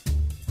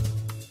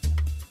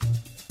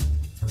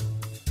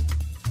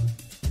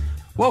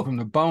Welcome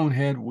to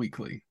Bonehead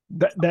Weekly.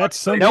 That's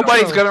some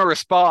Nobody's going to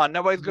respond.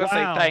 Nobody's going to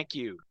say Wow. thank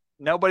you.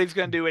 Nobody's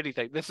going to do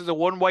anything. This is a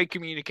one-way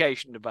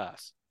communication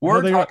device.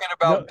 We're they talking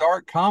about no.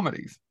 dark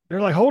comedies.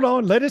 They're like, hold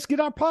on, let us get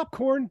our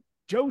popcorn.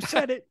 Joe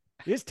said it.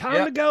 It's time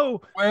Yeah. to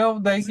go. Well,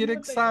 they Let's see get what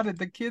excited.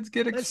 The kids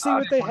get excited. Let's see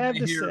what they when have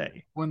to hear-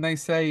 say.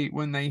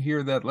 when they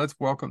hear that. Let's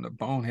welcome to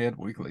Bonehead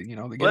Weekly. You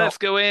know, they get Let's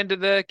go into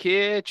the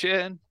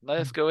kitchen.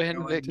 Let's go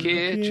into the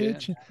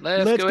kitchen.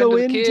 Let's go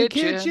into the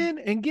kitchen.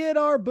 and get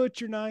our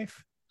butcher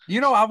knife. You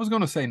know, I was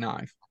going to say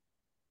knife.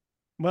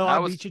 Well,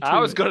 I beat you to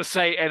was it. going to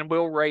say, and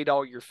we'll raid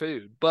all your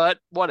food, but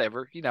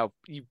whatever. You know,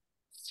 you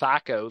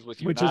psychos with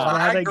your Which is knives.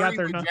 why I they agree got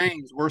their with knife.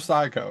 James. We're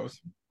psychos.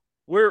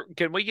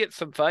 Can we get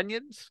some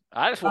Funyuns?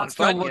 I just I'm want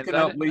still Funyuns. looking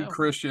I up didn't Lee know.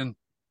 Christian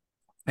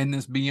in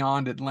this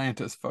Beyond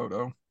Atlantis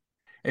photo.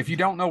 If you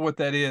don't know what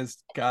that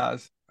is,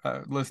 guys,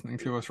 listening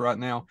to us right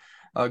now,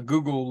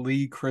 Google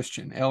Lee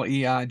Christian,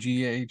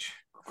 Leigh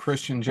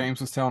Christian. James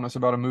was telling us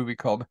about a movie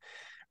called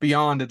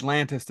Beyond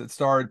Atlantis that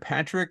starred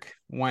Patrick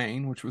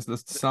Wayne, which was the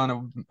son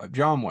of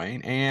John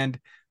Wayne, and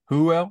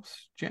who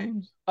else,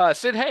 James?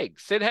 Sid Haig.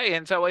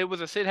 And so it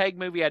was a Sid Haig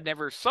movie I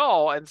never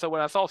saw, and so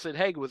when I saw Sid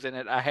Haig was in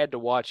it, I had to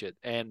watch it.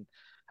 And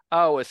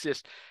it's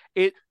just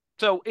it.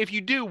 So if you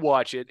do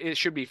watch it, it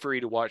should be free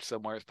to watch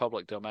somewhere. It's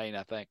public domain,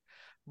 I think.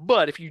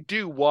 But if you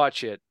do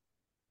watch it,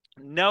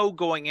 know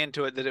going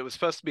into it that it was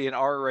supposed to be an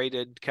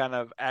R-rated kind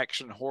of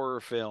action horror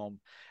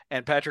film,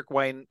 and Patrick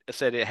Wayne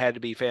said it had to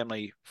be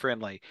family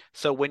friendly.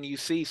 So when you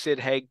see Sid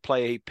Haig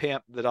play a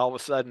pimp that all of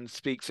a sudden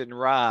speaks in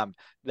rhyme,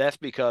 that's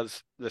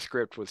because the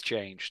script was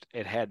changed.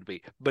 It had to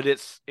be, but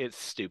it's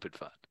stupid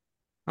fun.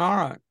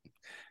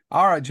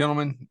 All right,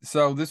 gentlemen.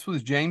 So this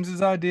was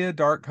James's idea,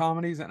 dark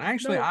comedies, and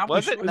actually, No, I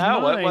Was wish it? was No,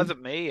 mine. it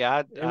wasn't me.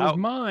 It was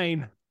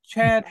mine.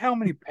 Chad, how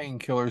many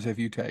painkillers have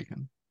you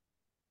taken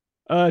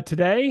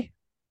Today?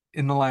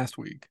 in the last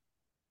week?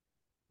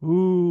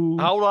 Ooh.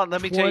 Hold on,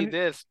 let me tell you 20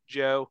 this,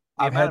 Joe.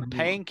 The I've amount of had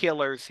more.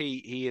 painkillers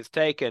he has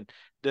taken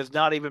does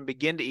not even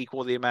begin to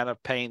equal the amount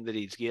of pain that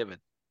he's given.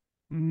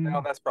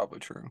 No, that's probably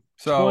true.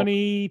 So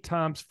 20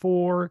 times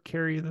 4,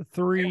 carry the it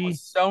 3.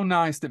 was so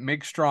nice that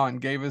Mick Strawn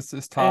gave us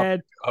this topic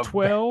Add of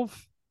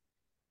 12.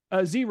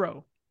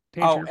 0. to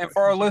answer Oh, your and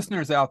for our question.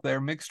 listeners out there,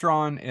 Mick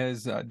Strawn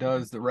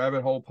does the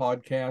Rabbit Hole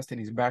podcast, and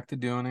he's back to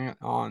doing it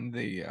on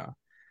the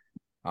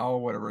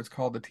whatever it's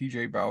called, the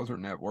TJ Bowser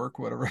Network,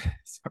 whatever it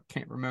is. I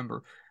can't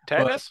remember.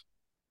 Tetanus?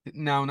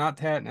 No, not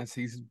Tatnus.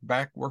 He's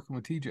back working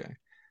with TJ.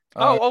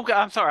 Okay.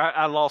 I'm sorry.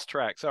 I lost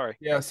track. Sorry.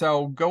 Yeah,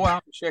 so go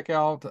out and check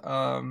out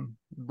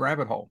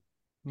Rabbit Hole,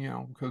 you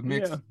know, because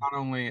Mick's Yeah. not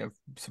only a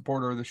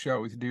supporter of the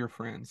show, he's a dear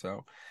friend.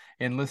 So,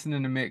 and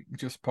listening to Mick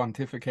just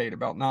pontificate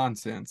about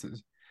nonsense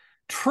is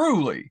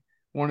truly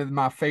one of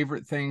my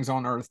favorite things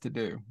on earth to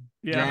do.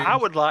 Yeah. James? I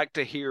would like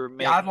to hear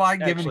Mick. I'd like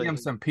giving actually- him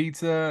some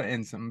pizza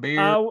and some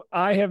beer.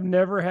 I have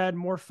never had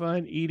more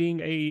fun eating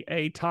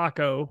a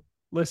taco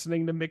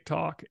listening to Mick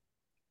talk.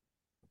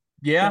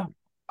 Yeah.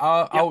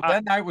 Yeah,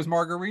 That night was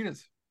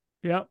margaritas.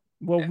 Yeah.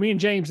 Well, Yeah. me and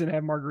James didn't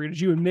have margaritas.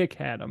 You and Mick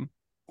had them.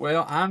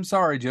 Well, I'm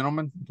sorry,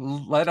 gentlemen.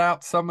 Let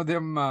out some of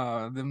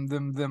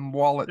them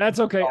wallet. That's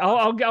okay.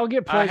 I'll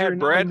get I had pleasure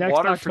bread and next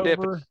water for dipping.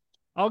 October.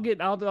 I'll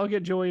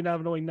get Joey and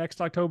Avanoy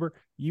next October.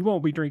 You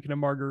won't be drinking a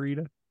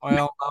margarita.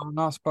 Well, I'm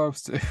not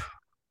supposed to.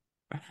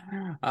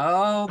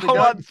 Oh, they Hold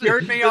done on,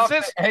 cured me does off.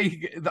 this-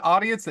 Hey, the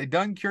audience, they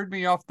done cured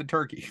me off the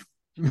turkey.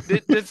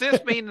 Does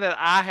this mean that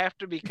I have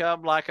to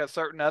become like a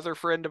certain other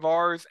friend of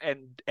ours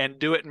and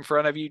do it in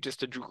front of you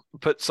just to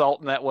put salt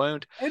in that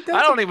wound? It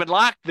I don't even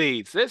like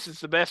these. This is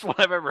the best one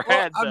I've ever Well,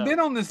 had. I've though. been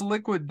on this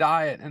liquid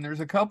diet, and there's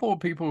a couple of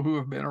people who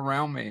have been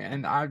around me,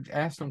 and I've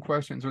asked them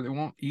questions or they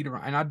won't eat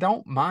around, and I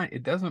don't mind.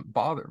 It doesn't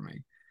bother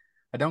me.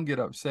 I don't get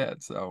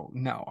upset. So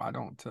no, I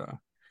don't.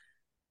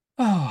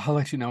 I'll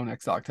let you know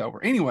next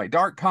October. Anyway,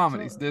 dark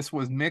comedies. This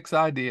was Mick's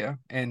idea,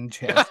 and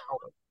Chad.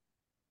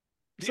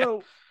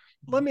 So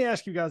let me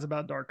ask you guys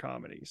about dark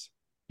comedies.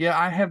 Yeah,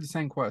 I have the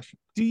same question.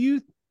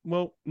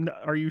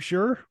 Are you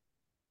sure?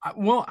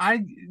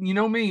 You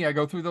know me, I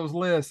go through those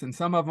lists, and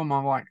some of them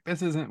I'm like,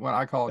 this isn't what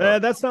I call it.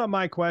 That's not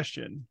my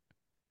question.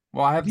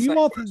 Well, I have Do the you same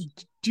all question.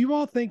 do you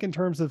all think in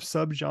terms of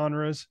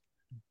subgenres,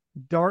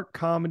 dark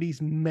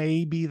comedies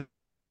may be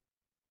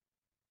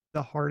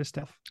the hardest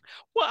stuff,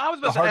 Well, I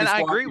was The about to say, and hardest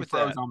I one agree you with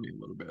froze that. on me a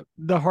little bit.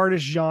 the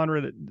hardest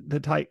genre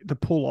to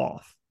pull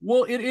off?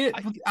 Well,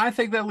 I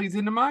think that leads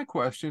into my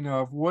question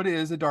of what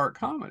is a dark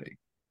comedy?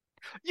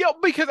 Yeah,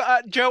 because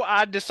Joe,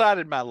 I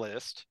decided my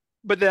list,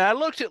 but then I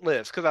looked at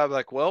lists because I was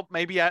like, well,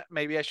 maybe I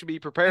should be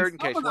prepared in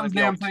And some case of one those of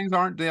damn y'all. things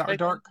aren't They-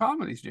 dark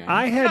comedies, James.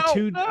 I had No,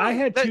 two. no, I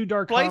had that- two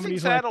dark Blazing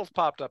comedies. Saddles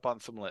popped up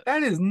on some lists.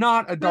 That is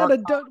not a Not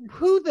dark.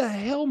 who the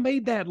hell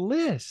made that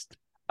list?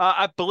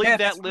 I believe Yeah,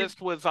 that that's what-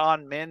 list was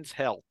on Men's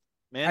Health.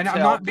 Men's And I'm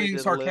Health not being did a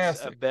list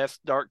sarcastic. of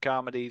best dark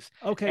comedies.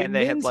 Okay, And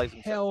they had Men's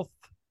Blazing Health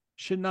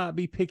should not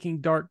be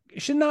picking dark.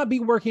 Should not be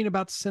working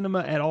about cinema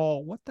at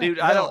all. What the Dude,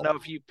 hell? I don't know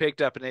if you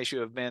picked up an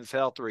issue of Men's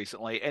Health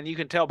recently, and you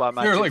can tell by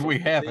my Clearly, chiseled we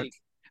haven't.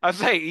 physique. I was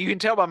saying you can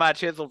tell by my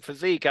chiseled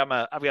physique. I've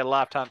got a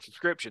lifetime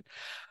subscription,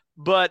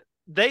 but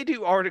they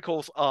do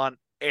articles on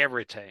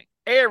everything.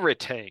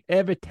 Everything.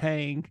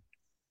 Everything.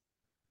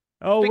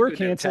 Oh, we're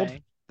Speaking of canceled.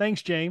 everything,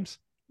 Thanks, James.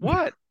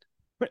 what?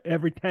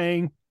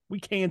 Everything. We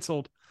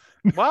canceled.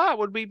 Why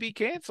would we be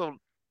canceled?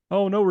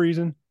 Oh, no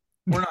reason.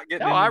 We're not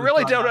getting No, into I this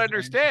really right don't now, James.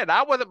 understand.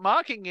 I wasn't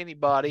mocking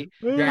anybody.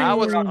 James, I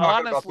we're was not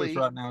talking about this honestly.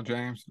 right now,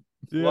 James.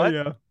 Yeah, What?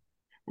 yeah.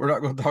 We're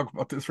not going to talk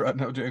about this right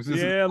now, James. This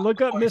is Yeah, not look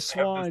the up place Miss to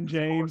have this Swan,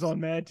 James, discourse. on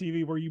Mad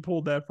TV, where you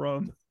pulled that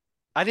from.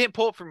 I didn't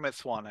pull it from Miss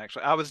Swan,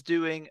 actually. I was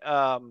doing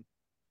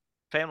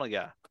Family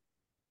Guy.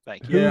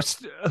 Thank you. Yeah.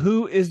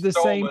 Who is the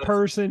Stole same it.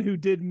 person who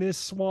did Miss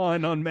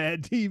Swan on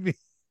Mad TV?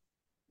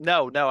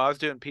 No, I was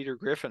doing Peter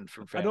Griffin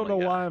from Family I don't know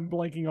Guy. why I'm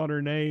blanking on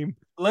her name.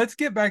 Let's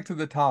get back to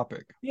the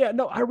topic. Yeah,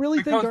 no, I really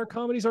think Because- dark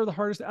comedies are the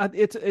hardest.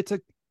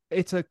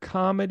 It's a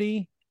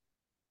comedy,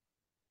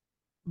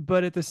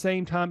 but at the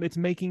same time, it's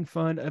making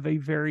fun of a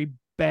very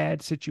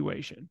bad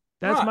situation.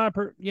 That's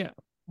Right. yeah.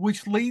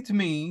 Which leads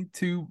me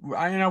to,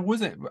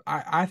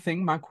 I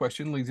think my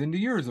question leads into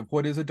yours of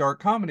what is a dark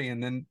comedy.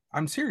 And then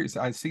I'm serious.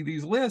 I see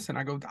these lists and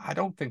I go, I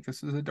don't think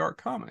this is a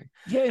dark comedy.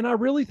 Yeah, and I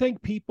really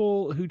think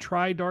people who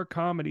try dark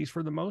comedies,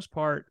 for the most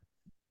part,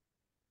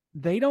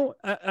 they don't.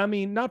 I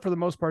mean, not for the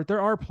most part.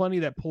 There are plenty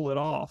that pull it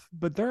off,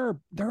 but there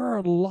are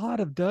a lot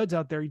of duds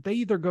out there. They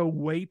either go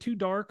way too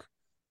dark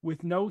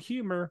with no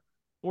humor,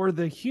 or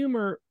the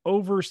humor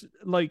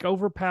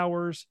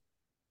overpowers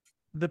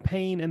the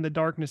pain and the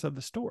darkness of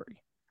the story.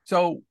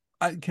 So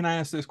can I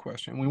ask this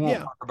question? We won't Yeah.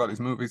 talk about these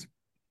movies.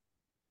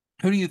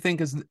 Who do you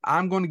think is,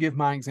 I'm going to give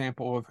my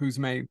example of who's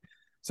made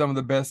some of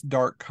the best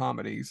dark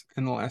comedies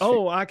in the last few.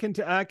 Oh, I can.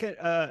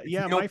 Yeah,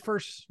 Neil-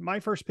 my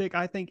first pick,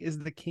 I think, is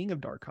the king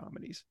of dark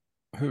comedies.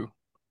 Who?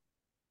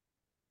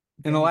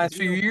 In the Danny last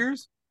few DeVito.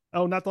 years?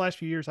 Oh, not the last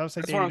few years. I would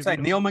say That's Danny what I'm saying.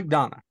 DeVito. Neil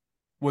McDonough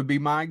would be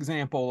my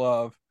example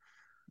of,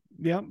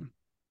 Yep.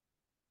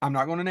 I'm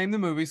not going to name the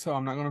movie, so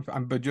I'm not going to,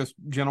 but just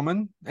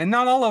gentlemen, and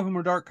not all of them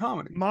are dark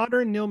comedies.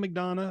 Modern Neil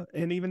McDonough,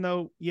 and even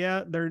though,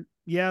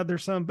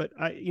 there's some, but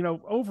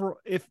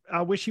if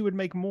I wish he would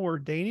make more.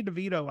 Danny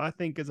DeVito, I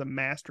think, is a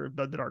master of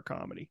the dark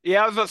comedy.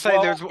 Yeah, I was going to say,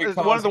 Well, there's because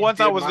one of the he ones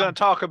I did was mine. going to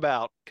talk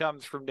about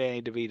comes from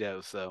Danny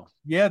DeVito. So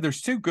Yeah,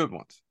 there's two good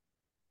ones.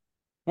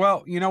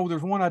 Well,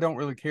 there's one I don't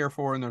really care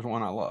for, and there's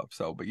one I love.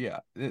 So, but yeah,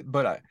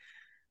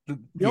 The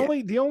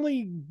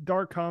only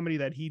dark comedy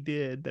that he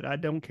did that I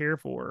don't care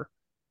for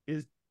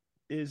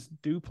is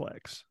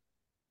Duplex.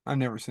 I've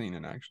never seen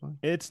it actually.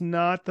 It's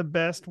not the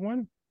best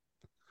one.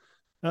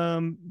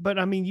 But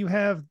I mean, you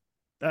have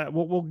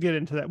we'll get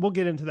into that. We'll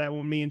get into that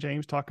when me and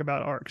James talk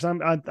about art, because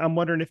I'm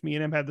wondering if me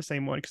and him have the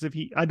same one, because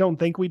I don't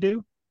think we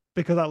do,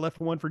 because I left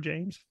one for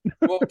James.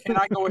 Well, can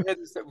I go ahead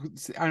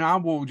and I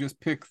will just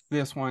pick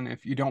this one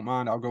if you don't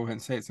mind. I'll go ahead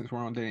and say it since we're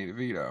on Danny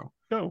DeVito,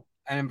 Go.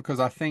 and because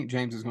I think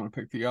James is going to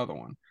pick the other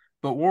one.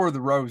 But War of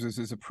the Roses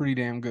is a pretty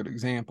damn good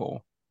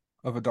example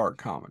of a dark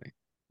comedy.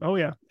 Oh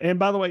yeah, and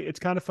by the way, it's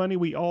kind of funny.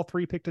 We all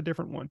three picked a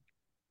different one.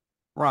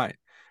 Right.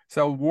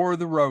 So War of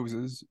the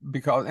Roses,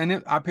 because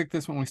I picked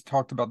this when we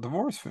talked about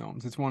divorce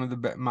films. It's one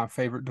of my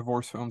favorite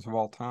divorce films of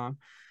all time.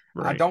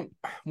 Right.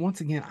 Once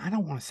again, I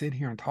don't want to sit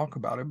here and talk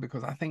about it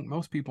because I think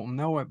most people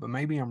know it, but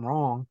maybe I'm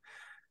wrong.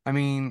 I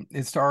mean,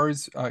 it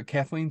stars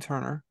Kathleen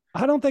Turner.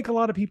 I don't think a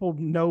lot of people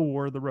know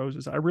War of the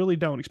Roses. I really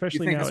don't,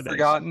 especially You think nowadays. it's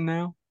forgotten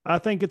now? I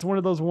think it's one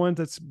of those ones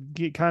that's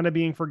kind of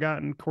being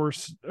forgotten, of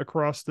course,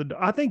 across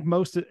I think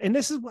and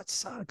this is what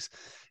sucks.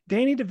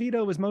 Danny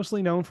DeVito is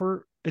mostly known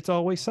for It's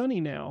Always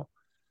Sunny now.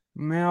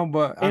 No,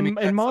 but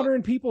and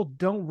modern people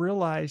don't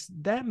realize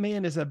that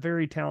man is a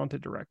very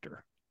talented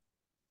director.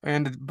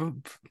 But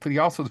he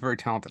also is a very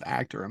talented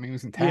actor. I mean, he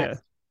was in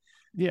Taxi.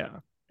 Yeah.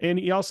 And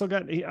he also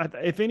got,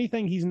 if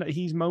anything,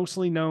 he's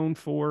mostly known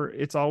for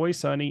It's Always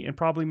Sunny and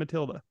probably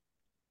Matilda.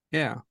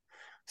 Yeah.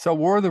 So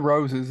War of the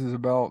Roses is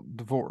about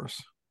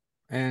divorce.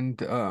 And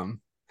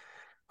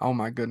oh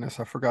my goodness,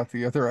 I forgot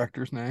the other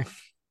actor's name.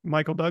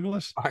 Michael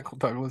Douglas. Michael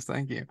Douglas,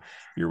 thank you.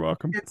 You're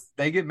welcome.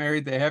 They get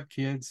married, they have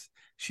kids.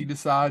 She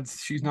decides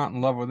she's not in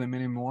love with him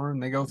anymore,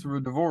 and they go through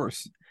a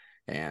divorce.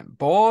 And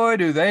boy,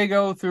 do they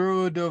go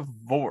through a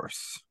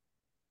divorce.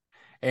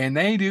 And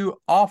they do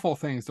awful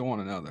things to one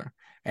another.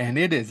 And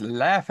it is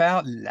laugh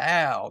out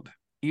loud,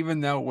 even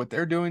though what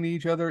they're doing to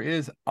each other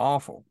is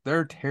awful.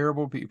 They're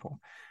terrible people.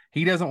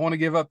 He doesn't want to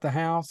give up the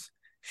house.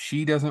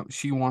 She doesn't.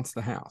 She wants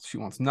the house. She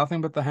wants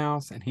nothing but the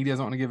house, and he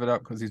doesn't want to give it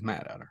up because he's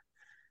mad at her.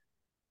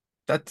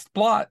 That's the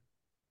plot.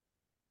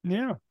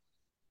 Yeah.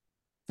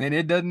 And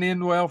it doesn't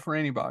end well for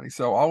anybody.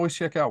 So always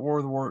check out War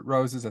of the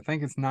Roses. I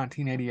think it's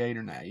 1988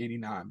 or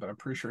 89, but I'm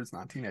pretty sure it's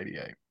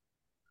 1988.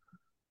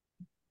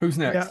 Who's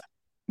next? Yeah.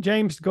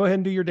 James, go ahead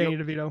and do your Danny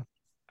DeVito.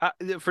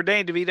 For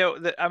Danny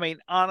DeVito, I mean,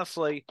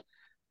 honestly,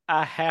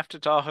 I have to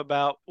talk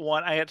about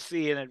one. I had to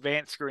see an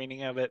advanced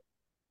screening of it.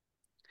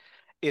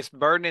 It's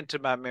burned into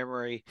my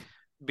memory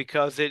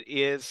because it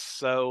is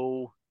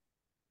so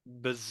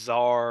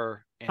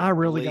bizarre. And I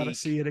really got to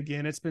see it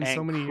again. It's been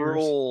so many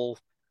cruel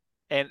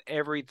and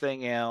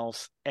everything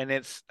else. And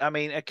it's, I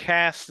mean, a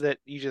cast that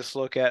you just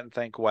look at and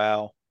think,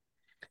 wow.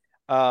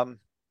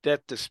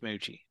 Death to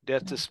Smoochy.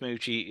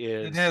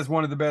 It has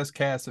one of the best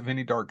casts of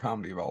any dark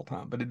comedy of all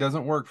time, but it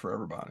doesn't work for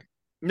everybody.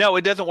 No,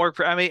 it doesn't work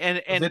for. I mean,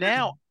 'Cause and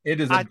now it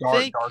is a I dark,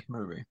 think dark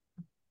movie.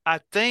 I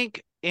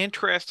think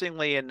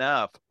interestingly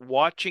enough,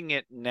 watching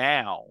it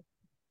now,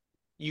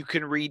 you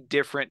can read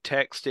different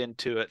text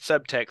into it,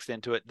 subtext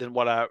into it than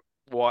what I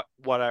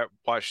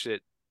watched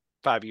it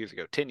 5 years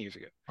ago, 10 years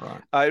ago.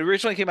 Right. It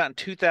originally came out in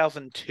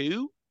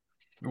 2002.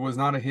 It was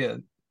not a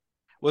hit.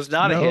 Was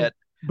not a No, hit.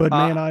 but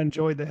Uh, man, I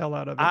enjoyed the hell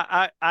out of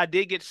it. I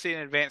did get to see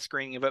an advanced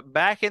screening of it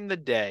back in the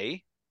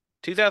day.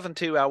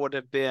 2002, I would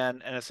have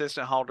been an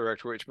assistant hall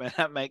director, which meant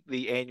I make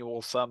the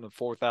annual sum of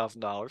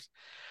 $4,000.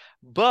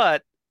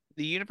 But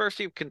the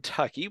University of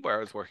Kentucky, where I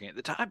was working at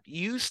the time,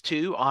 used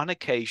to, on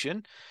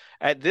occasion,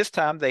 at this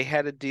time, they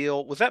had a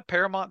deal. Was that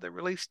Paramount that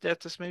released Death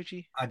to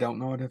Smoochie? I don't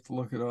know. I'd have to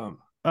look it up.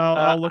 Uh,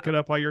 I'll look it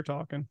up while you're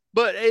talking.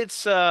 but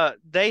it's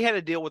they had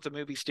a deal with the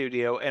movie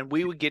studio, and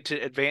we would get to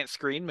advance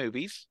screen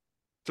movies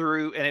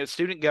through, and it was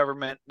student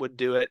government would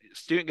do it.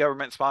 Student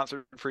government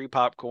sponsored free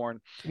popcorn.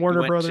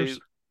 Warner Brothers.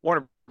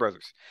 Warner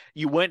Brothers.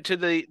 You went to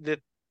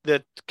the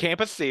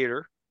campus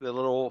theater, the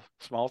little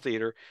small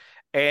theater,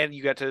 and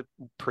you got to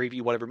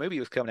preview whatever movie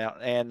was coming out.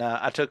 And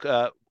I took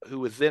who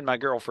was then my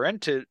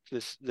girlfriend to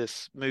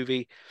this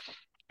movie,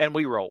 and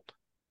we rolled.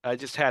 I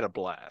just had a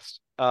blast.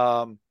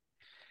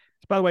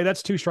 By the way,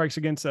 that's 2 strikes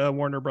against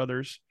Warner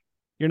Brothers.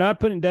 You're not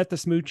putting Death to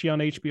Smoochie on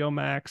HBO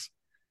Max,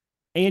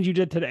 and you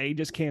did today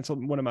just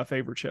canceled one of my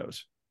favorite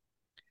shows.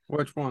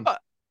 Which one?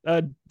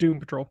 Doom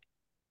Patrol.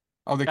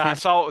 Oh, they I can't.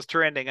 saw it was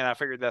trending, and I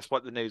figured that's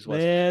what the news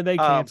was. Yeah, they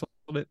canceled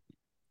it.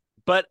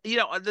 But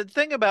the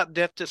thing about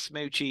Death to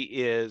Smoochie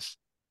is,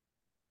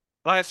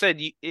 like I said,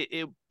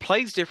 it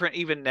plays different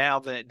even now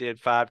than it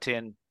did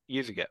 5-10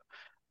 years ago.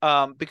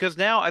 Because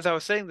now, as I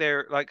was saying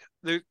there, like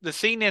the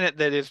scene in it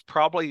that is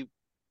probably,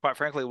 quite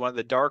frankly, one of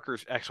the darker.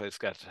 Actually, it's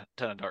got a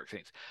ton of dark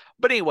scenes.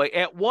 But anyway,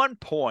 at one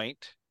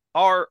point,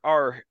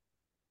 our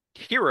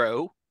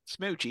hero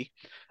Smoochie,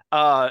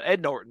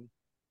 Ed Norton,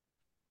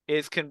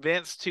 is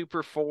convinced to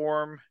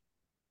perform.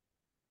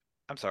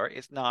 I'm sorry,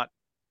 it's not.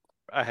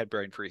 I had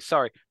brain freeze.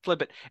 Sorry,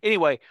 flip it.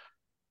 Anyway,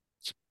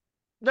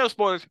 no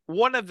spoilers.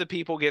 One of the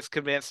people gets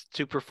convinced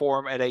to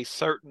perform at a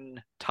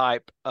certain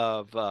type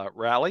of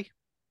rally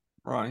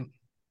Right.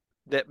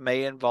 that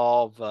may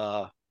involve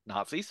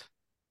Nazis.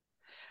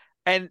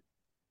 And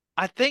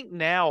I think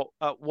now,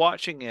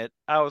 watching it,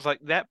 I was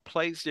like, that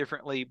plays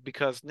differently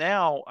because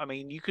now, I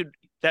mean,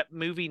 that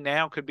movie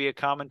now could be a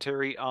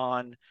commentary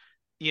on,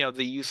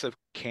 the use of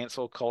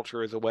cancel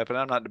culture as a weapon.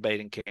 I'm not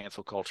debating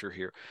cancel culture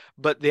here,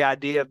 but the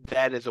idea of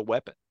that as a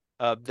weapon,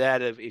 of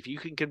that of if you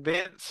can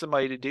convince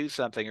somebody to do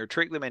something or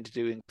trick them into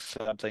doing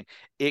something,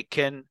 it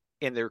can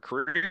in their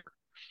career.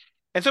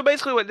 And so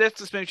basically what Death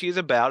to Smoochie is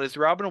about is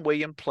Robin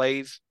Williams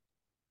plays,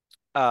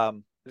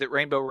 is it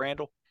Rainbow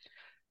Randall?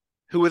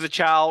 Who was a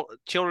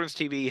children's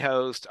TV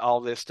host,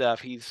 all this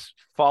stuff. He's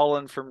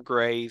fallen from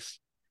grace.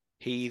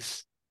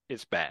 It's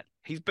bad.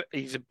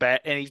 He's a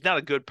bad, and he's not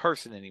a good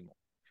person anymore.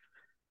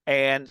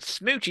 And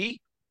Smoochie,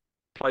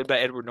 played by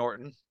Edward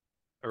Norton,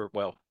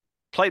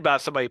 played by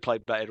somebody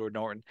played by Edward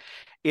Norton,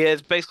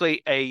 is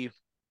basically a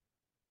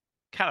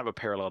kind of a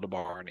parallel to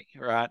Barney,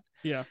 right?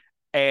 Yeah.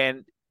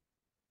 And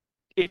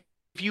if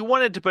you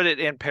wanted to put it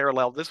in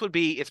parallel, it's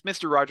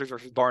Mr. Rogers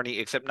versus Barney,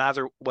 except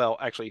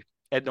actually,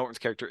 Ed Norton's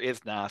character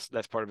is nice.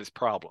 That's part of his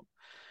problem.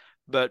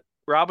 But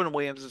Robin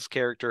Williams'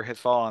 character has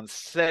fallen on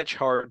such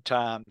hard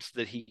times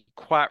that he,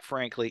 quite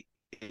frankly,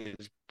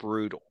 is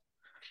brutal.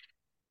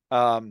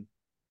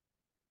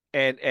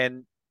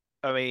 And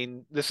I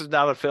mean, this is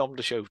not a film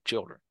to show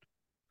children.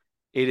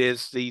 It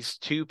is these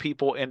two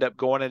people end up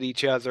going at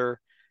each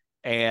other,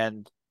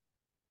 and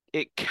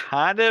it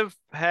kind of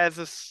has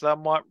a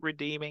somewhat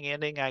redeeming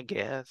ending, I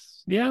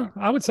guess. Yeah,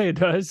 I would say it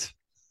does.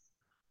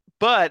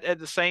 But at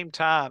the same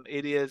time,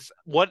 it is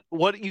what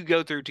you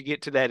go through to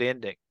get to that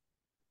ending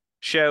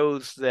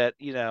shows that,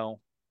 the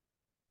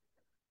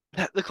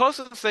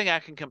closest thing I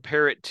can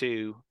compare it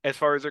to as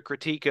far as a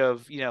critique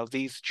of,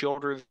 these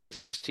children's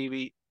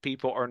TV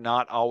people are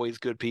not always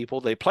good people.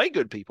 They play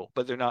good people,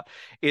 but they're not.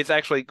 It's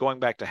actually going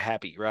back to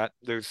Happy, right?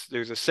 There's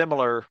a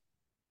similar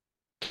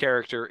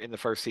character in the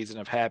first season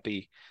of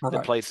Happy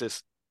that plays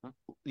this,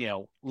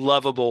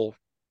 lovable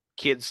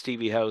kids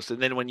TV host.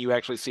 And then when you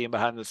actually see him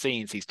behind the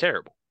scenes, he's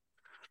terrible.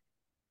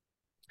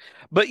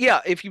 But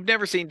yeah, if you've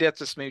never seen Death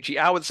to Smoochie,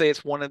 I would say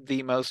it's one of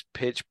the most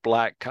pitch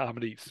black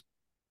comedies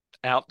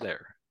out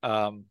there.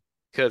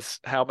 Because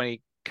how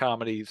many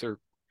comedies are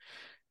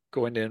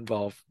going to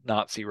involve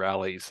Nazi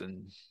rallies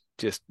and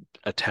just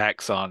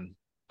attacks on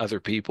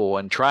other people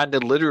and trying to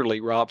literally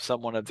rob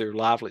someone of their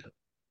livelihood?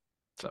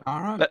 So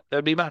all right,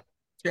 that'd be mine.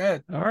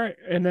 Good. All right,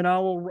 and then I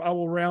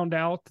will round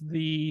out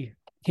the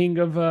king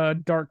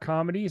of dark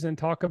comedies and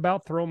talk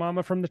about Throw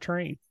Mama from the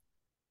Train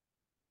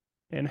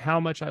and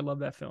how much I love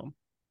that film.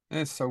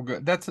 It's so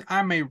good.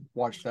 I may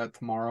watch that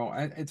tomorrow.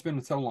 It's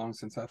been so long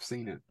since I've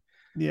seen it.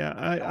 Yeah,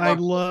 I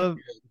loved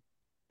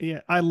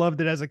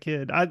it as a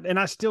kid.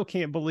 I still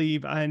can't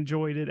believe I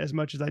enjoyed it as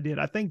much as I did.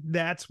 I think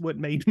that's what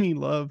made me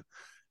love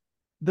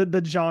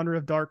the genre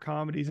of dark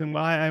comedies and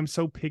why I'm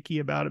so picky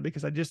about it,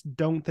 because I just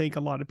don't think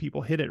a lot of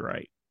people hit it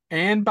right.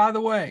 And by the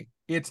way,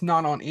 it's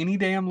not on any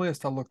damn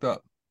list I looked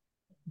up.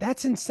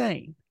 That's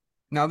insane.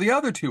 Now the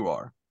other two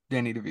are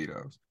Danny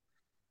DeVito's.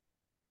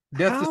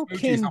 Death to How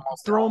Smoochie's can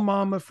almost Throw on,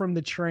 Mama from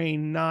the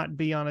Train not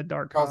be on a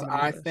dark because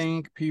comedy I list?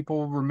 think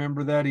people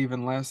remember that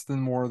even less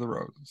than War of the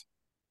Roses.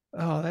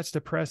 Oh, that's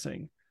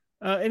depressing.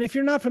 And if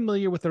you're not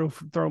familiar with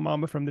Throw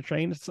Mama from the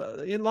Train,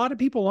 a lot of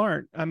people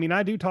aren't. I mean,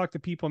 I do talk to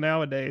people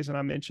nowadays, and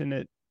I mention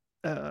it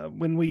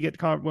when we get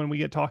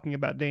talking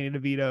about Danny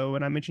DeVito,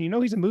 and I mention,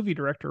 he's a movie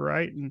director,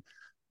 right? And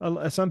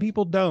some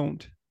people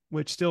don't,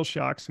 which still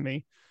shocks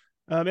me.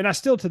 And I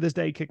still to this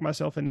day kick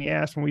myself in the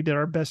ass when we did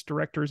our best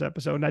directors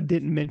episode, and I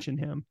didn't mention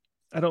him.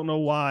 I don't know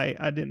why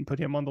I didn't put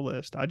him on the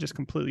list. I just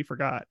completely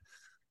forgot.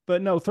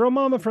 But no, Throw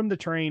Mama from the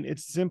Train.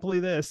 It's simply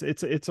this.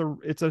 It's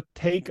a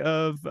take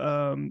of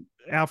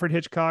Alfred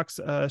Hitchcock's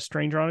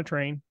Stranger on a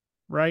Train,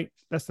 right?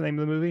 That's the name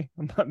of the movie.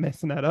 I'm not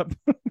messing that up.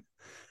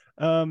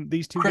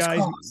 These two Chris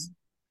guys.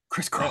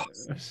 Chris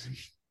Cross.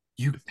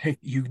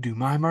 You do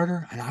my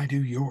murder and I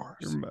do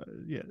yours.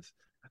 Yes.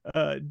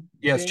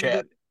 Yes,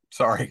 Chad.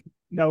 Sorry.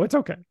 No, it's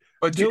okay.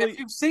 But if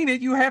you've seen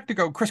it, you have to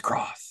go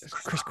crisscross.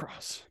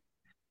 Crisscross.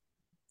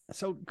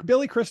 So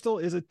Billy Crystal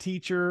is a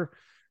teacher.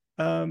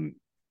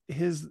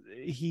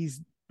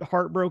 He's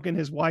heartbroken.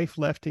 His wife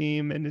left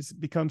him and has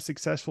become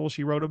successful.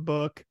 She wrote a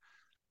book.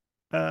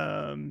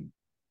 And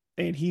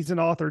he's an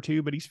author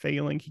too, but he's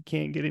failing. He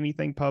can't get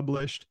anything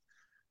published.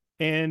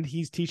 And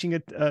he's teaching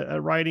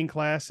a writing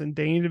class, and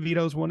Danny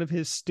DeVito is one of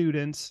his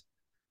students.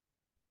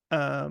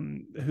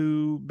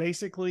 Who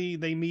basically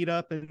they meet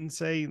up and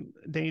say,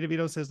 Danny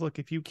DeVito says, look,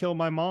 if you kill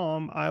my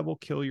mom, I will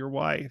kill your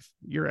wife,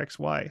 your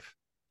ex-wife.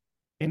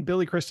 And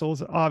Billy Crystal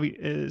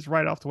is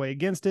right off the way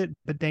against it,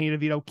 but Danny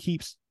DeVito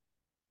keeps,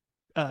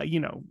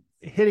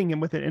 hitting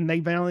him with it. And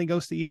they finally go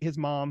see his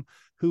mom,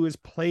 who is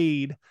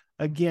played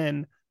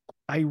again.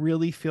 I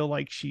really feel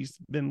like she's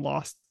been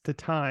lost to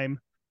time.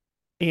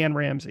 Anne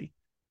Ramsey.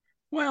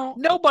 Well,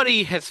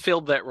 nobody has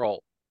filled that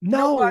role.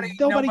 Nobody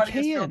has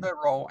can filled that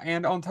role.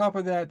 And on top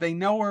of that, they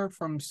know her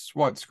from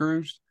what,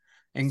 Scrooge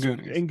and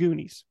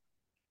Goonies.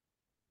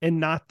 And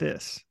not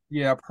this.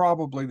 Yeah,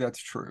 probably that's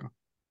true.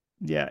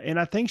 Yeah, and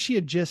I think she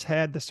had just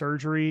had the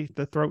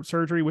throat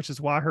surgery, which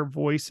is why her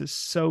voice is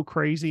so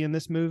crazy in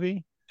this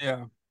movie.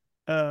 Yeah.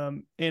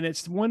 And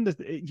it's one that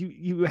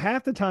you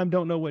half the time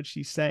don't know what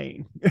she's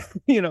saying,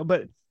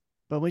 but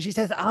when she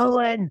says,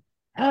 Owen,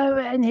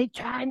 he's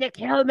trying to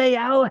kill me,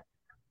 Owen.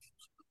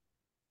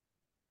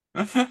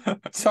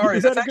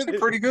 Sorry, that's actually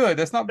pretty good.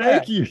 That's not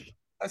bad. Thank you.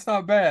 That's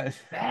not bad.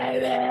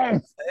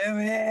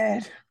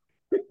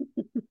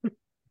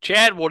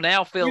 Chad will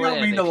now fill in. We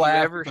don't mean to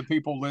laugh at the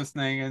people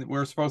listening, and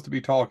we're supposed to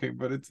be talking,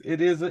 but it's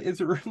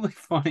a really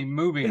funny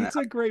movie. It's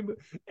a great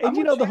movie. And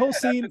the whole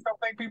scene, I just don't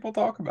think people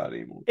talk about it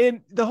anymore. And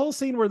the whole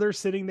scene where they're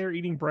sitting there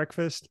eating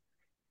breakfast,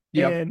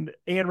 and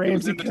Anne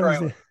Ramsey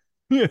comes in.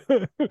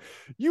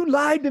 You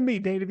lied to me.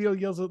 Danny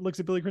DeVito looks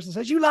at Billy Crystal and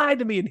says, you lied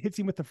to me, and hits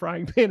him with the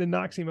frying pan and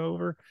knocks him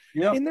over.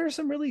 Yep. And there's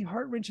some really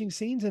heart-wrenching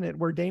scenes in it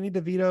where Danny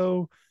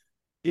DeVito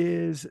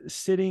is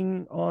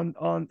sitting on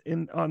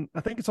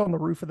I think it's on the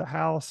roof of the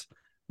house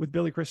with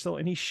Billy Crystal,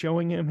 and he's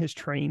showing him his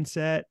train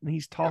set, and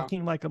he's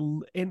talking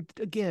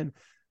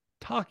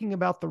talking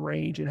about the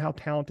range and how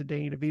talented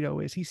Danny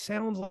DeVito is. He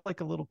sounds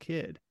like a little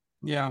kid.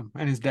 Yeah,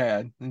 and his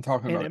dad, and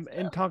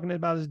talking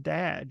about his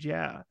dad.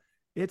 Yeah.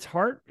 It's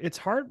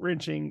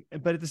heart-wrenching,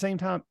 but at the same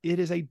time, it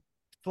is a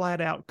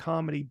flat-out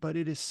comedy, but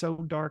it is so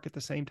dark at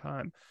the same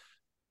time.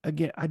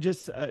 Again,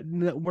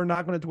 we're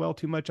not going to dwell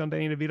too much on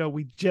Danny DeVito.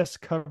 We just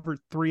covered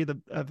 3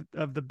 of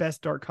the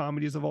best dark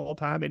comedies of all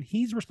time, and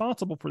he's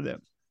responsible for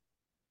them.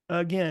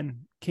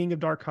 Again, king of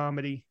dark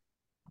comedy,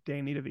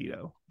 Danny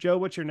DeVito. Joe,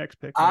 what's your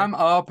next pick? I'm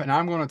up, and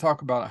I'm going to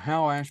talk about a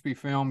Hal Ashby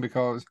film,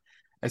 because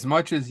as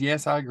much as,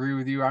 yes, I agree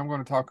with you, I'm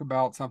going to talk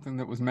about something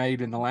that was made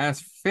in the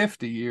last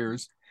 50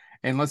 years.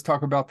 And let's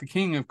talk about the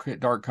king of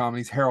dark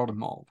comedies, Harold and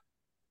Maude.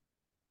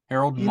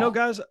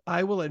 Guys,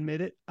 I will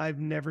admit it. I've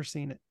never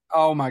seen it.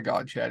 Oh my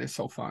God, Chad, it's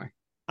so funny.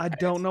 I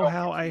don't know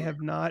how I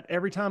have not.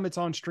 Every time it's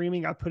on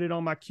streaming, I put it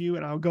on my queue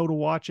and I'll go to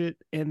watch it,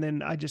 and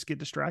then I just get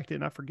distracted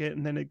and I forget,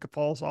 and then it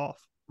falls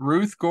off.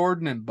 Ruth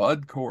Gordon and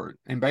Bud Cort.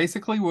 And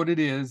basically what it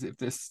is, if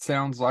this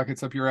sounds like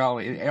it's up your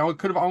alley, it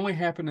could have only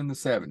happened in the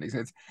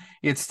 70s.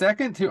 It's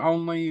second to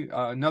only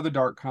another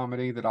dark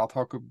comedy that I've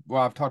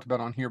talked about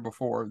on here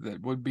before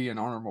that would be an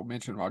honorable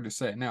mention. I'll just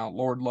say it now.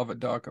 Lord Love a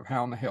Duck, of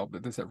how in the hell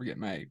did this ever get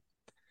made?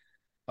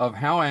 Of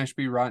Hal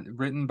Ashby,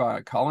 written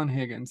by Colin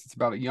Higgins. It's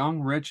about a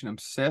young, rich, and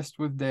obsessed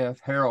with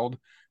death Harold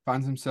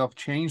finds himself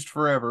changed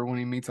forever when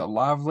he meets a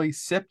lively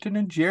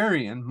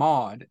septuagenarian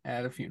Maude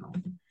at a funeral.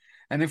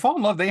 And they fall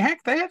in love. They have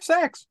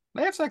sex.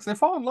 They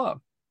fall in love.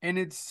 And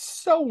it's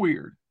so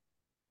weird.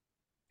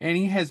 And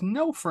he has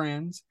no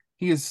friends.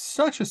 He is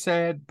such a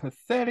sad,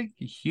 pathetic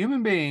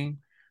human being.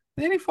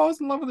 Then he falls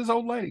in love with this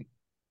old lady.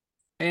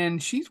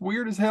 And she's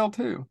weird as hell,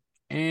 too.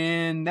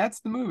 And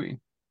that's the movie.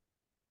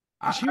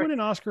 Did she win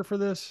an Oscar for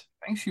this?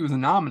 I think she was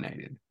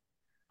nominated.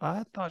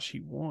 I thought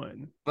she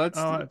won.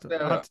 I'll have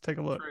to take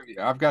a look.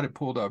 Trivia. I've got it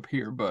pulled up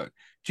here. But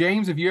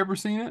James, have you ever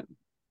seen it?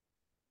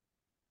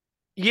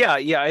 Yeah,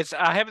 yeah.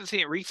 I haven't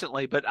seen it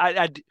recently, but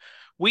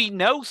we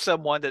know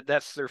someone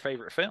that's their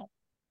favorite film.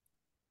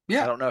 I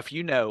Yeah. don't know if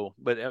you know,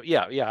 but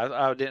yeah, yeah.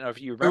 I didn't know if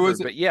you Who was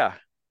remembered, it? but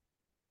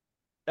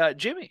yeah,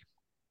 Jimmy.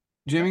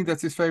 Jimmy,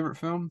 that's his favorite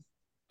film?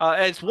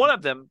 It's one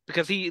of them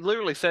because he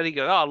literally said he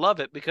goes, "Oh, I love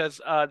it," because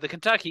the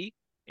Kentucky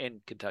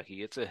in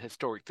Kentucky, it's a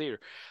historic theater.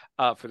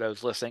 For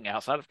those listening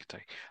outside of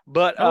Kentucky,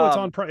 but Oh,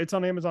 it's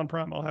on Amazon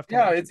Prime. I'll have to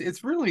Yeah, watch it.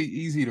 it's really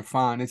easy to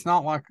find. It's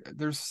not like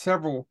there's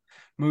several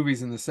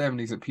movies in the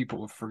 70s that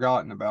people have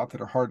forgotten about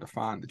that are hard to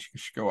find that you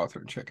should go out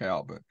there and check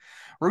out. But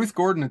Ruth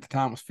Gordon at the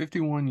time was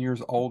 51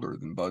 years older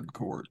than Bud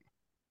Cort.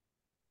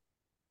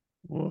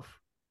 Woof.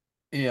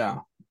 Yeah.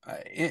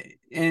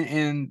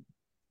 And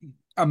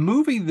a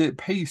movie that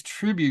pays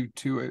tribute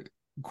to it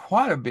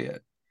quite a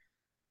bit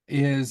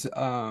is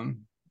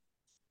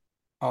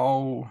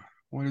oh,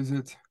 what is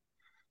it?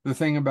 The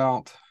thing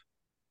about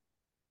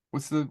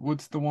what's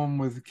the one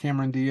with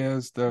Cameron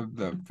Diaz,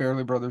 the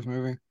Fairley Brothers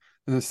movie?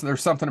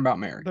 There's something about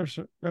Mary. There's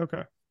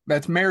okay.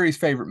 That's Mary's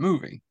favorite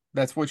movie.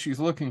 That's what she's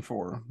looking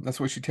for. That's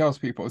what she tells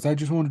people is I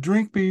just want to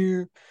drink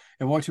beer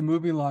and watch a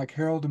movie like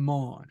Harold and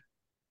Maude.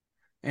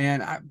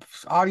 And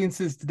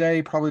audiences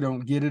today probably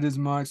don't get it as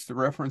much. The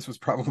reference was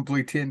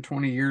probably 10,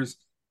 20 years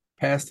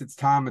past its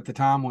time at the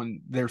time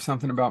when There's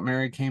Something About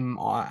Mary came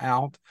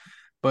out.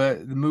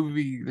 But the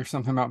movie There's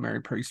Something About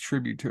Mary pays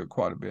tribute to it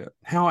quite a bit.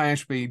 Hal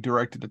Ashby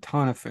directed a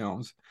ton of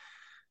films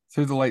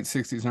through the late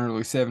 60s and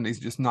early 70s,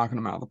 just knocking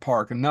them out of the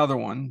park. Another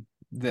one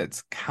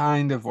that's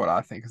kind of what I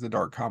think is a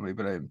dark comedy,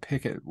 but I didn't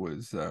pick it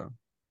was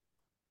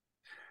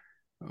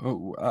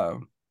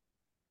oh,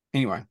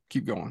 anyway,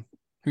 keep going.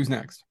 Who's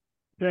next?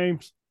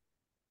 James.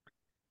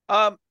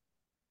 um,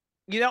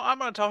 I'm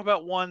going to talk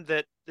about one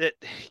that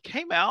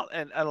came out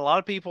and a lot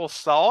of people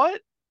saw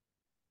it.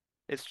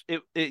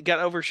 It got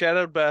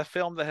overshadowed by a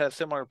film that had a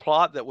similar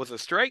plot that was a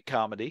straight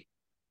comedy,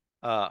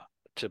 uh,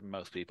 to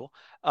most people.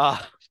 Uh,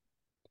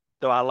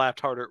 though I laughed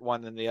harder at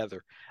one than the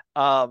other.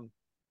 Um,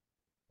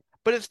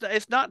 but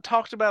it's not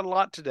talked about a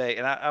lot today,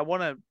 and I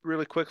want to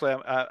really quickly.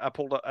 I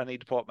pulled up. I need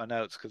to pull up my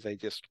notes because they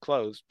just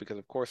closed. Because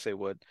of course they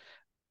would.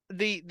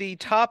 The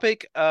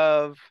topic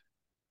of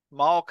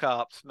mall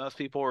cops. Most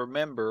people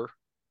remember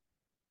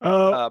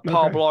Oh,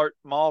 Paul okay.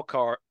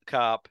 Blart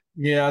Cop.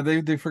 Yeah,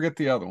 they forget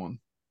the other one.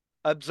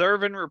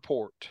 Observe and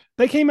report.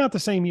 They came out the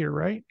same year,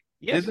 right?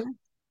 Did Yes. they? Yeah,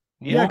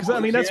 Yeah. because I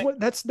mean that's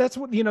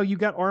what you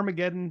got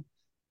Armageddon,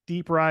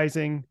 Deep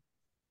Rising,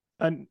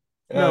 and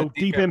no Deep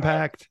Deep Impact.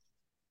 Impact,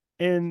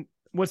 and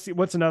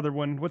what's another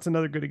one? What's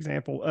another good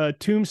example?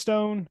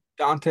 Tombstone,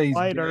 Dante's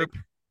Light Dick. Earp,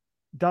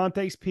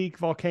 Dante's Peak,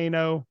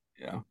 Volcano,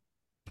 Yeah.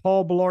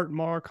 Paul Blart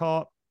Mall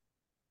Cop,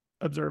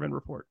 Observe and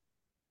Report.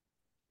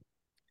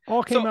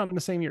 All came So out in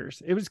the same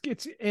years.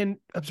 It's and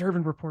Observe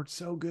and Report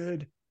so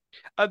good.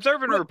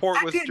 Observe and Look, report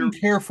I was didn't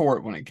care for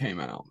it when it came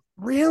out.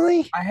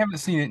 Really? I haven't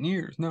seen it in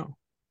years. No.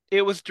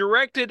 it was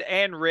directed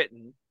and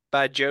written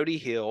by Jody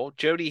Hill.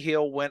 Jody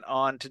Hill went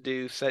on to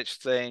do such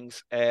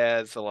things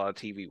as a lot of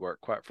TV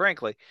work, quite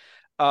frankly.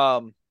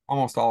 Um,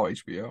 Almost all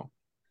HBO.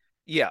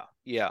 yeah,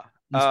 yeah.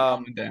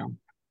 Eastbound and Down.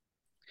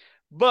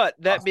 But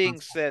that being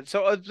Osmonds. said,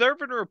 so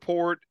Observe and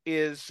Report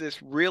is this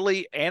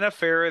really Anna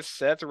Faris,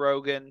 Seth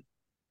Rogen,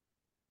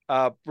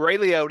 Ray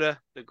Liotta,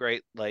 the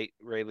great late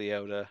Ray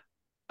Liotta,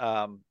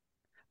 um,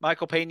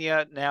 Michael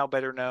Pena, now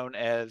better known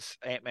as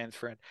Ant Man's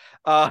friend.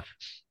 Uh,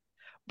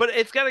 but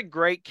it's got a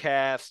great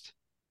cast,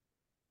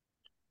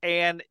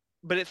 and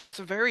but it's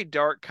a very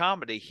dark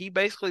comedy. He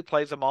basically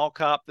plays a mall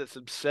cop that's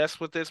obsessed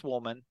with this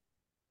woman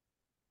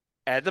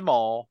at the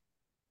mall.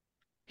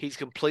 He's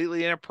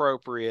completely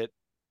inappropriate.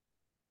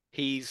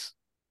 He's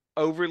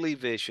overly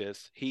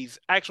vicious. He's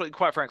actually,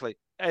 quite frankly,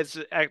 as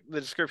the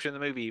description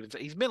of the movie even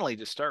says, he's mentally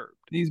disturbed.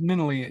 He's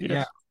mentally, yeah.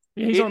 Yes.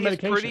 Yeah, he's It on is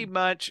pretty medication.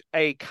 much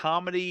a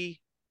comedy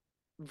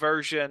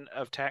version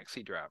of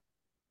Taxi Driver.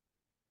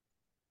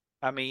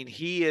 I mean,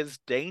 he is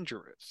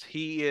dangerous.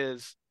 He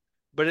is,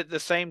 but at the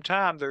same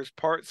time, there's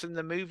parts in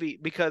the movie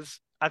because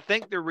I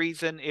think the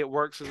reason it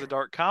works as a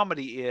dark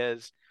comedy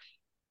is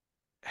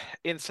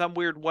in some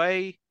weird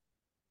way.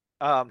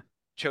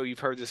 Joe, you've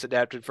heard this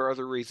adapted for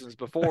other reasons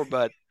before,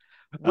 but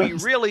we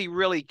really,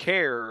 really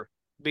care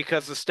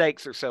because the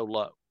stakes are so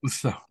low.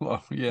 So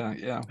low. Yeah,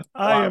 yeah.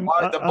 I am.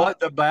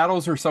 The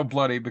battles are so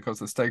bloody because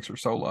the stakes are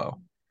so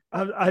low.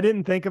 I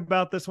didn't think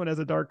about this one as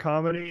a dark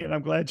comedy, and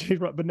I'm glad she's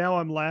right. But now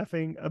I'm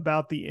laughing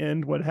about the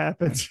end. What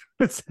happens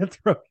with Seth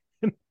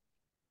Rogen,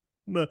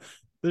 the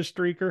the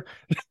streaker?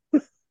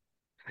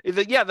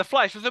 Yeah, the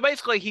flash. So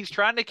basically, he's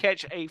trying to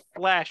catch a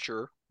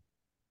flasher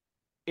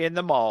in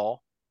the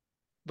mall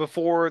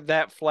before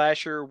that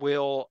flasher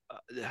will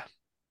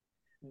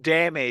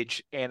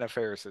damage Anna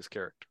Faris's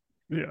character.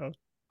 Yeah,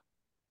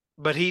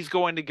 But he's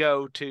going to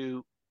go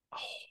to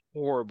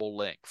horrible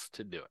lengths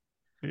to do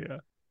it. yeah.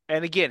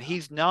 And again,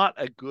 he's not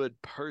a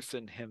good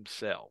person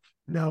himself.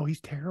 No,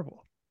 he's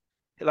terrible.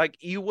 Like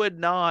you would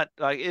not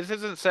like this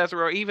isn't Seth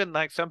Rogen. Even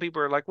like some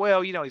people are like,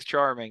 well, he's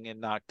charming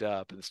and knocked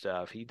up and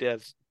stuff. He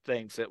does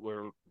things that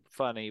were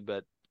funny,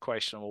 but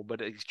questionable, but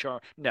he's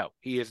charming. No,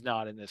 he is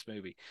not in this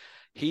movie.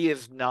 He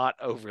is not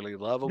overly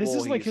lovable. This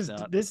is like He's his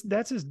not...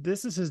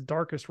 this is his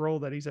darkest role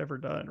that he's ever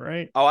done,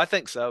 right? Oh, I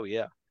think so.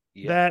 Yeah.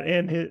 That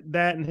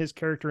and his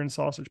character in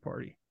Sausage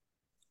Party.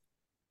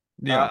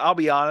 Yeah, I'll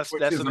be honest,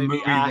 which that's is a a movie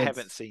movie I that's-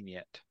 haven't seen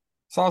yet.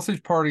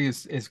 Sausage Party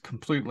is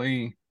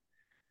completely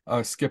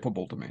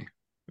skippable to me.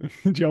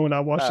 Joe and I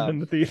watched it in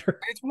the theater.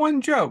 It's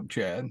one joke,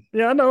 Chad.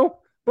 Yeah, I know,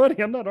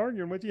 buddy. I'm not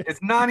arguing with you.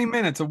 It's 90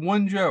 minutes of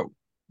one joke.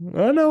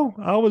 I know.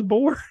 I was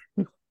bored.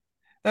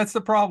 That's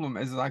the problem.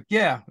 Is like,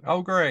 yeah,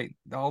 oh great,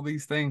 all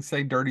these things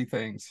say dirty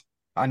things.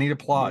 I need a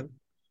plot.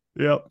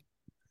 Yep.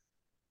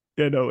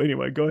 Yeah. No.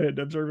 Anyway, go ahead.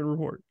 Observe and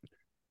report.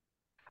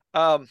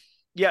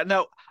 Yeah,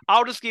 no,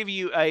 I'll just give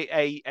you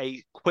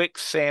a quick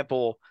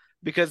sample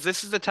because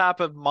this is the type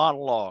of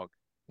monologue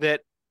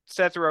that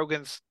Seth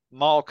Rogen's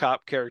mall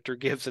cop character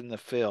gives in the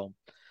film.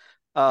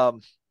 I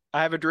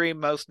have a dream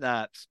most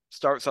nights.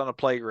 Starts on a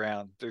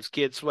playground. There's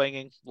kids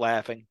swinging,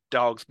 laughing,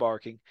 dogs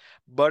barking,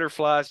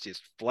 butterflies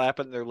just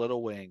flapping their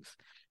little wings.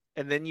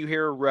 And then you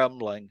hear a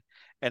rumbling,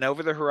 and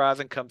over the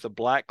horizon comes a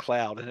black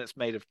cloud, and it's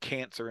made of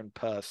cancer and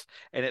pus.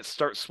 And it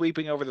starts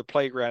sweeping over the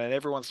playground, and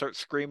everyone starts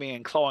screaming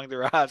and clawing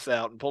their eyes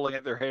out and pulling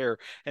at their hair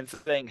and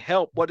saying,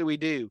 "Help, what do we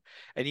do?"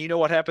 And you know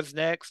what happens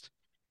next?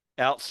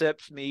 Out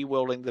steps me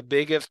wielding the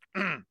biggest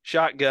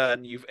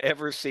shotgun you've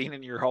ever seen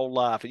in your whole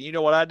life. And you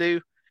know what I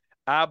do?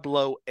 I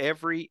blow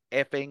every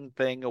effing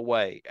thing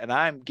away, and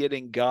I'm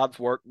getting God's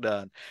work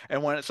done.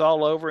 And when it's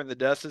all over and the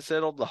dust is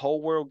settled, the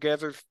whole world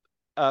gathers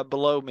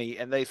below me,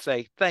 and they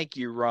say, "Thank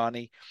you,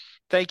 Ronnie.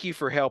 Thank you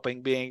for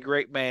helping, being a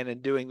great man,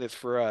 and doing this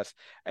for us."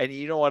 And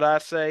you know what I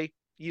say?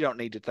 You don't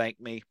need to thank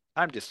me.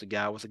 I'm just a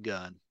guy with a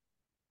gun.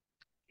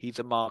 He's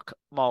a mall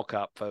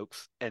cop,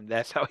 folks, and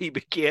that's how he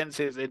begins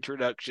his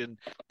introduction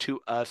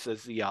to us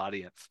as the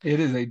audience. It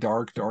is a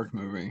dark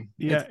movie.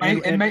 Yeah,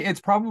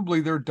 it's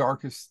probably their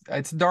darkest.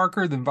 It's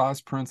darker than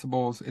Vice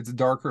Principals. It's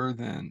darker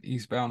than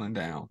Eastbound and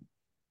Down.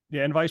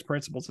 Yeah, and Vice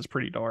Principals is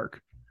pretty dark.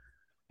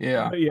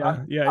 Yeah,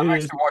 I'm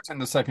actually watching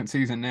the second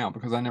season now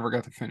because I never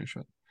got to finish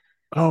it.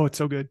 Oh, it's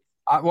so good.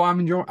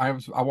 I'm enjoying. I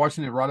was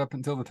watching it right up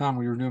until the time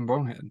we were doing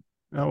Bonehead.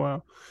 Oh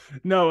wow,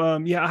 no,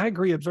 yeah, I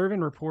agree. Observe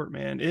and report,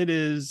 man. It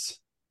is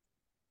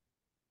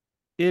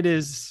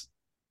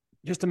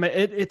just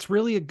it's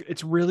really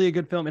a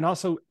good film, and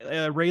also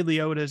Ray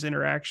Liotta's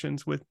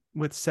interactions with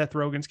Seth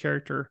Rogen's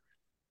character.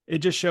 It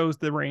just shows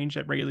the range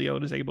that Ray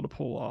Liotta is able to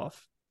pull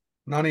off.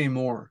 Not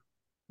anymore.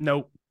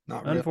 Nope,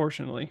 not really.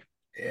 Unfortunately.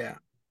 Yeah.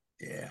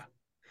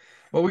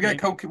 Well,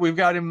 we've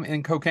got him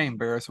in Cocaine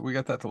Bear, so we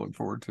got that to look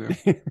forward to.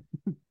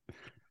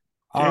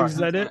 James, is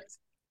that it?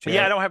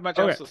 Yeah, I don't have much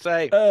else to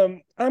say.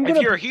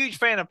 If you're a huge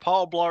fan of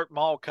Paul Blart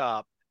Mall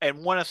Cop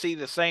and want to see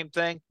the same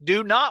thing,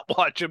 do not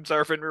watch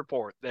Observe and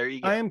Report. There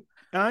you go.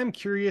 I'm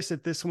curious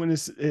if this one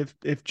is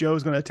if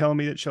Joe's going to tell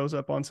me it shows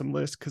up on some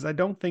list, because I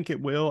don't think it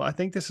will. I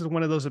think this is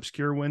one of those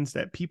obscure ones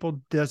that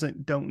people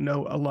don't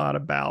know a lot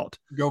about.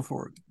 Go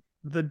for it.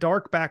 The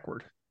Dark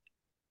Backward.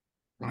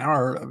 I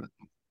heard of it.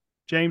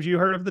 James, you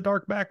heard of The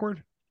Dark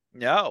Backward?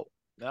 No,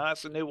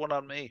 that's a new one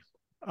on me.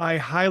 I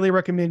highly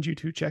recommend you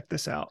to check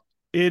this out.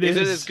 Is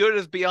it as good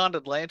as Beyond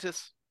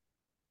Atlantis?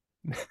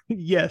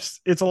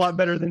 Yes, it's a lot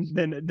better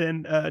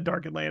than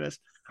Dark Atlantis.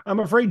 I'm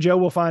afraid Joe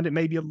will find it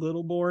maybe a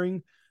little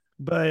boring,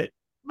 but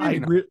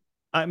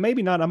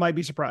maybe not. I might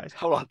be surprised.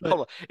 Hold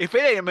on. If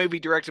it ain't a movie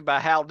directed by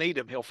Hal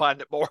Needham, he'll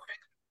find it boring.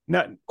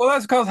 No. Well,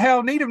 that's because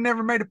Hal Needham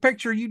never made a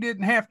picture you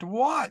didn't have to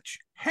watch.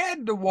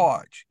 Had to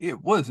watch.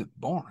 It wasn't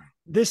boring.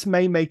 This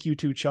may make you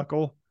two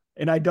chuckle,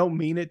 and I don't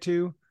mean it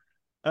to.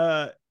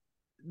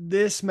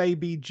 This may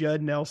be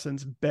Judd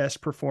Nelson's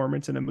best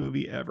performance in a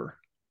movie ever.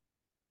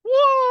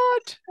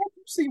 What?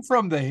 I've seen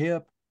From the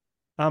Hip.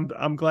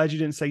 I'm glad you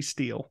didn't say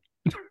Steel.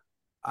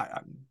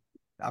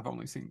 I've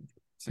only seen.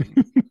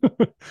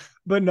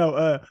 But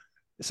no.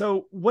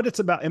 So what it's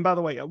about, and by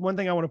the way, one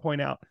thing I want to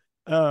point out,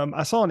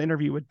 I saw an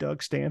interview with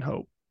Doug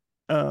Stanhope,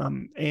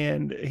 and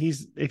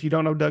if you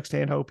don't know Doug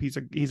Stanhope,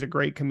 he's a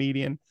great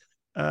comedian.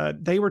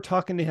 They were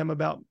talking to him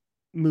about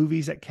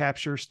movies that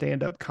capture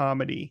stand-up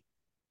comedy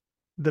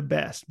the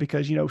best,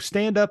 because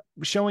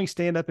showing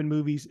stand-up in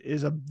movies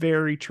is a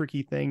very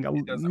tricky thing.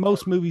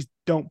 Most movies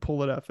don't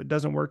pull it off. It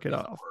doesn't work it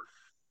off.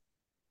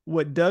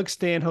 What Doug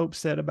Stanhope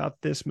said about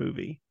this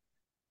movie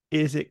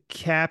is it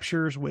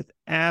captures with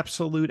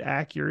absolute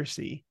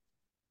accuracy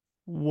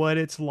what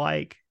it's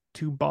like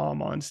to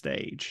bomb on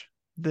stage,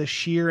 the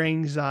sheer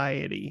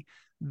anxiety,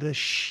 the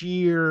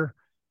sheer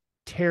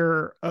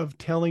terror of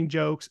telling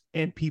jokes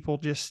and people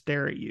just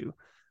stare at you.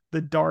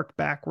 The Dark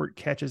Backward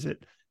catches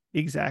it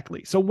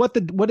exactly. So what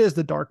is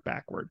the Dark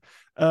Backward?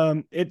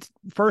 It's,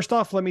 first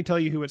off, let me tell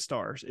you who it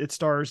stars. It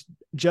stars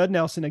Judd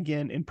Nelson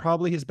again in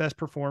probably his best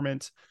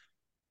performance,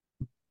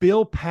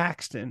 Bill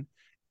Paxton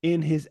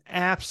in his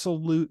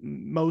absolute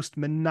most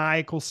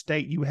maniacal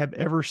state you have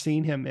ever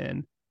seen him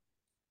in.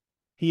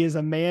 He is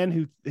a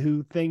man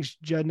who thinks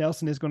Judd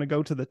Nelson is going to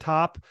go to the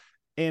top,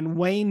 and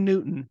Wayne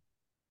Newton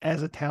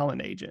as a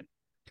talent agent.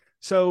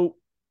 So,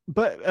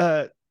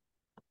 but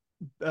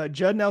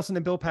Judd Nelson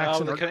and Bill Oh,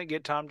 Paxton they couldn't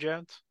get Tom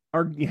Jones.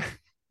 are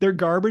they're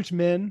garbage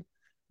men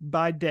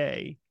by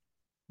day,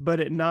 but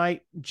at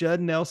night,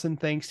 Judd Nelson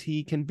thinks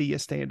he can be a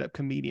stand-up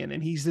comedian,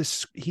 and he's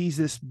this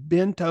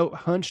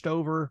hunched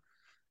over,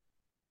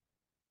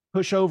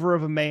 pushover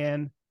of a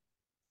man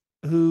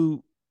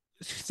who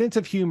sense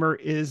of humor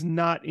is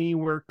not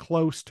anywhere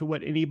close to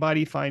what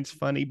anybody finds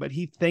funny, but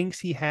he thinks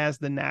he has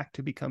the knack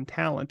to become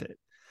talented.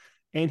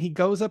 And he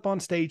goes up on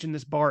stage in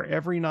this bar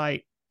every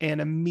night and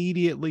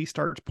immediately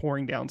starts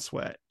pouring down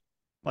sweat.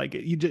 Like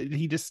he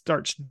just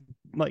starts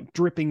like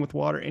dripping with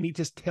water, and he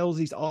just tells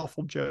these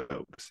awful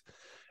jokes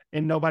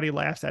and nobody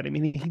laughs at him.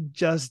 And he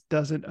just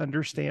doesn't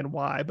understand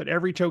why. But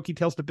every joke he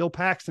tells to Bill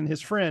Paxton,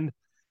 his friend,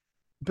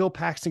 Bill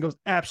Paxton goes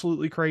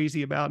absolutely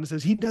crazy about and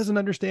says he doesn't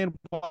understand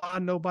why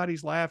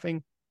nobody's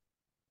laughing.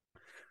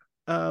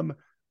 But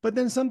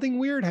then something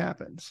weird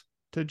happens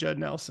to Judd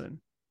Nelson.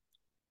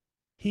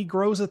 He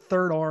grows a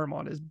third arm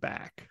on his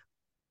back,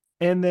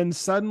 and then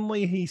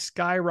suddenly he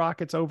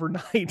skyrockets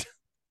overnight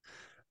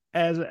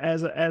as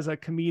a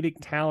comedic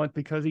talent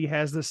because he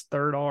has this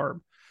third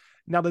arm.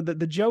 Now,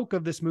 the joke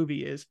of this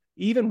movie is,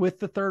 even with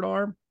the third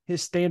arm,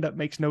 his stand-up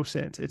makes no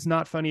sense. It's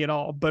not funny at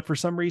all, but for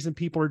some reason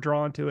people are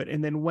drawn to it.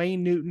 And then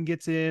Wayne Newton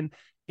gets in,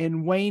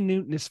 and Wayne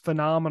Newton is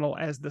phenomenal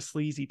as the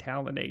sleazy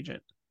talent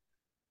agent.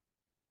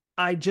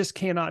 I just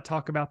cannot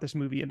talk about this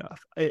movie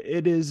enough.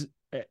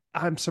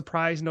 I'm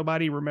surprised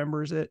nobody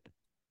remembers it,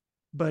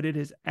 but it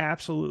is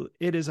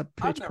a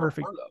pitch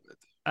perfect.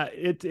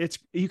 It's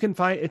you can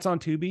find it's on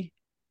Tubi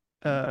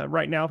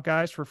right now,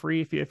 guys, for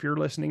free. If you're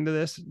listening to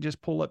this,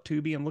 just pull up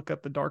Tubi and look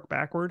up The Dark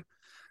Backward.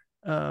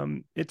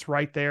 It's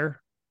right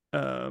there.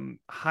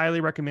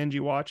 Highly recommend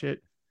you watch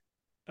it.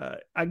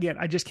 Again,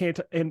 I just can't.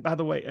 And by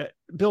the way,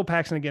 Bill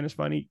Paxton again is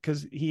funny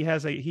because he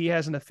has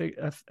an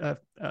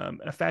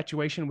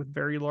infatuation with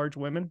very large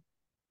women,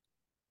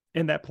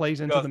 and that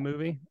plays into the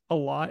movie a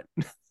lot.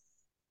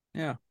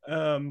 Yeah.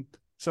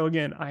 So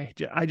again, I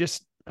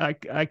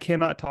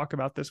cannot talk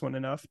about this one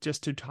enough.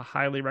 Just to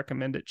highly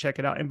recommend it. Check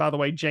it out. And by the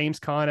way, James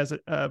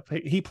Caan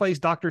he plays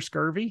Dr.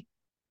 Scurvy.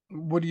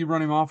 What do you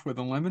run him off with,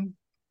 a lemon?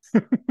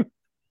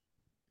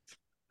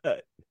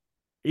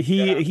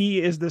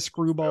 He is the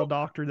screwball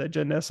doctor that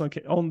Judd Nelson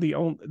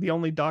the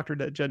only doctor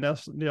that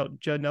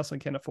Judd Nelson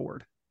can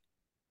afford.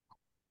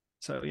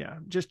 So yeah,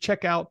 just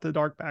check out The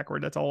Dark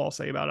Backward. That's all I'll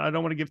say about it. I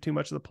don't want to give too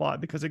much of the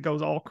plot because it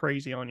goes all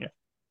crazy on you.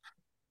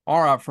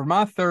 All right, for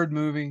my third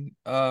movie,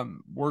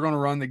 we're going to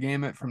run the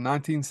gamut from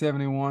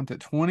 1971 to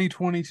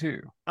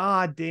 2022.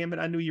 Ah, damn it!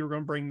 I knew you were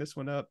going to bring this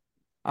one up.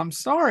 I'm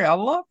sorry, I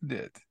loved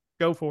it.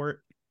 Go for it.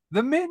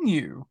 The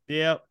Menu.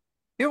 Yep.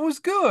 It was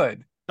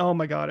good. Oh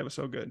my God, it was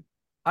so good.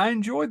 I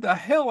enjoyed the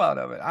hell out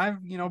of it.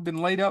 I've, been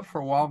laid up for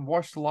a while and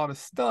watched a lot of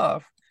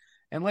stuff.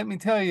 And let me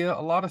tell you,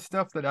 a lot of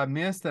stuff that I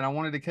missed that I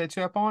wanted to catch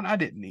up on, I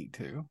didn't need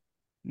to.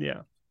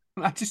 Yeah.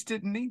 I just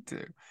didn't need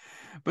to.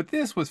 But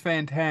this was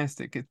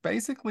fantastic. It's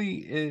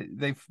basically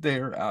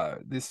they're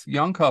this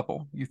young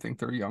couple, you think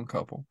they're a young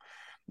couple,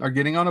 are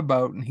getting on a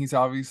boat, and he's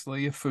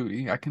obviously a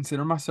foodie. I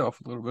consider myself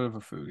a little bit of a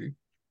foodie.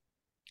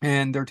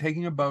 And they're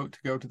taking a boat to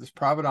go to this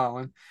private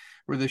island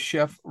where the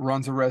chef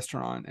runs a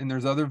restaurant, and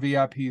there's other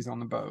VIPs on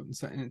the boat.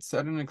 And it's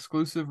set in an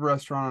exclusive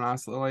restaurant on an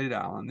isolated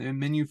island. The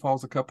menu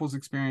follows a couple's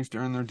experience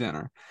during their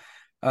dinner.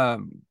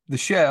 The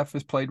chef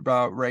is played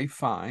by Ralph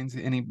Fiennes,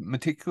 and he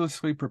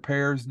meticulously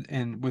prepares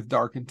and with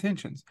dark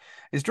intentions.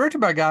 It's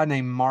directed by a guy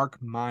named Mark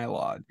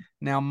Mylod.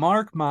 Now,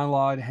 Mark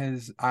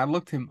Mylod I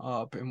looked him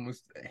up, and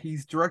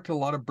he's directed a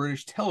lot of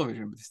British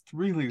television, but this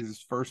really is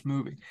his first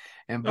movie.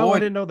 And boy, I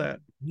didn't know that.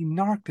 He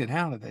knocked it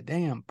out of the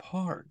damn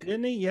park.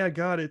 Didn't he? Yeah,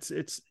 God,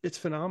 it's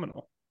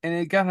phenomenal. And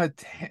it got an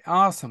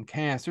awesome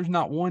cast. There's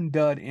not one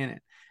dud in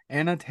it.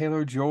 Anna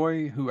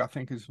Taylor-Joy, who I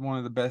think is one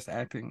of the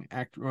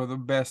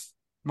best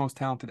most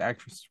talented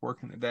actresses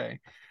working today.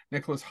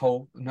 Nicholas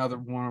Hoult, another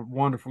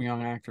wonderful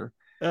young actor.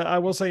 I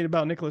will say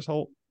about Nicholas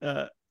Hoult,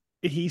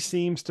 he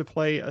seems to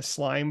play a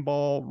slime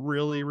ball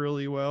really,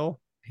 really well.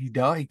 He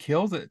does. He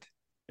kills it.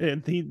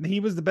 And he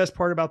was the best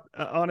part about,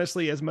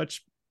 honestly, as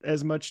much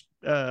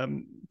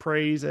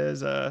praise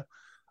as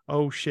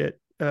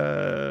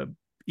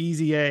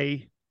Easy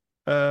A.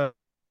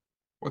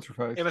 What's her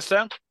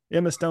face?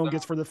 Emma Stone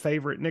gets for The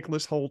Favorite.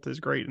 Nicholas Hoult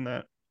is great in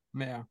that.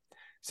 Yeah.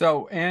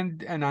 So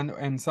and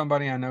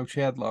somebody I know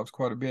Chad loves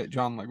quite a bit,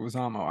 John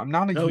Leguizamo. I'm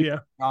not a huge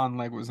John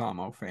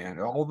Leguizamo fan,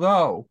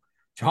 although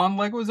John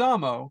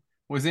Leguizamo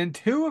was in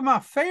two of my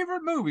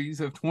favorite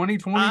movies of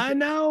 2020. I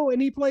know,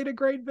 and he played a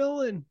great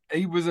villain.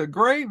 He was a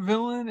great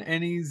villain,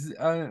 and he's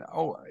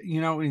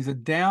he's a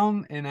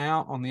down and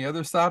out on the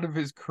other side of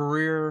his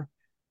career.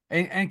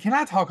 And can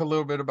I talk a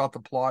little bit about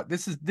the plot?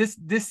 This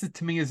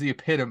to me is the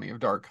epitome of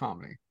dark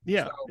comedy.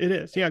 Yeah, so, it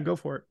is. Yeah, go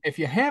for it. If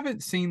you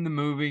haven't seen the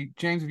movie,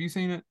 James, have you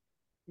seen it?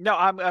 No,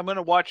 I'm going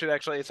to watch it.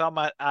 Actually, it's on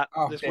my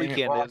this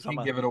weekend. Well, I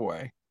can't give it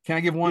away. Can I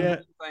give one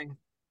thing?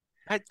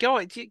 Go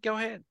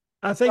ahead.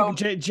 I think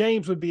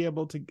James would be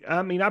able to.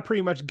 I mean, I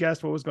pretty much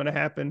guessed what was going to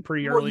happen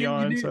pretty early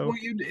on.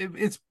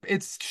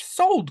 It's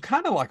sold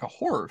kind of like a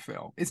horror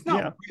film. It's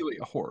not really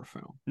a horror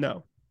film.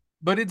 No,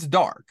 but it's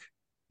dark.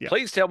 Yeah.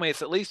 Please tell me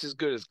it's at least as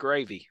good as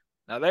Gravy.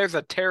 Now there's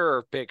a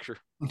terror picture.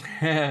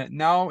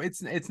 No,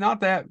 it's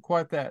not that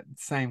quite that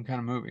same kind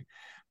of movie,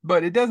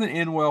 but it doesn't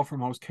end well for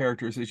most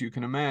characters, as you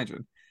can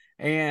imagine.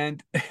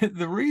 And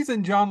the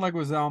reason John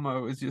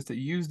Leguizamo is just a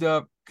used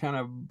up, kind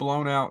of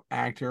blown out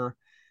actor,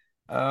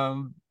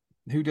 um,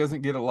 who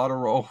doesn't get a lot of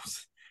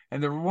roles.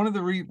 And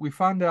we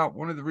find out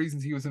one of the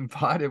reasons he was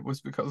invited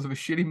was because of a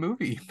shitty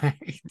movie he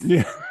made.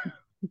 Yeah.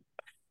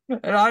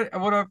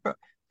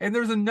 And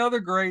there's another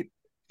great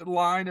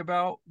line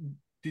about,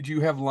 did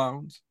you have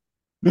loans?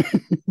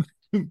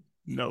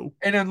 No.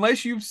 And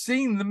unless you've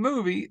seen the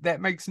movie, that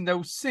makes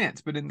no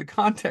sense. But in the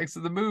context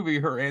of the movie,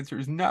 her answer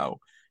is no.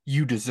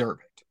 You deserve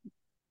it.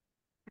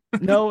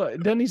 No,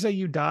 doesn't he say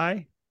you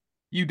die?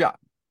 You die.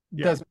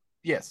 Yeah.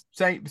 Yes,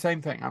 same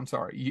thing. I'm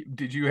sorry.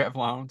 Did you have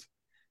loans?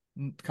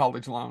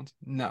 College loans?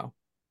 No.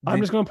 I'm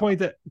just going to point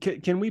that.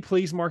 Can we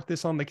please mark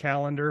this on the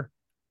calendar?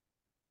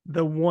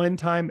 The one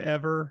time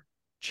ever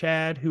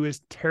Chad, who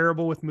is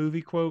terrible with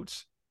movie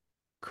quotes,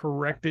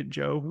 corrected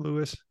Joe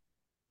Lewis.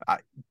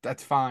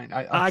 That's fine.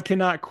 I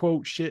cannot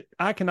quote shit.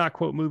 I cannot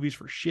quote movies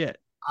for shit.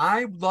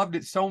 I loved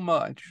it so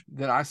much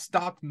that I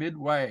stopped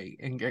midway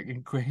and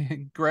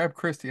grabbed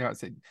Christy and I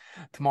said,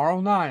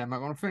 tomorrow night I'm not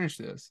going to finish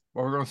this.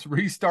 Or we're going to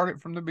restart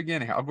it from the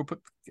beginning. I'll put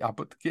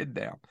the kid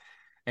down,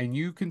 and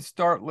you can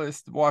start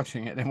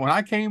watching it. And when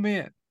I came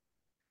in,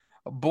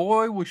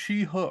 boy, was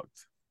she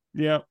hooked.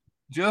 Yeah,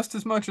 just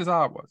as much as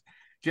I was.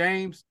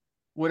 James,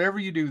 whatever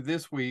you do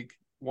this week,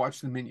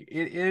 watch The Menu.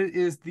 It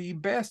is the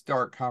best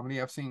dark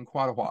comedy I've seen in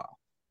quite a while.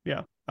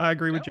 Yeah, I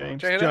agree with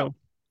James. Check it Joe. out.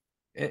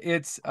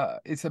 It's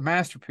a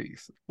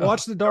masterpiece.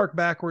 Watch The Dark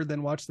backward,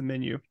 then watch The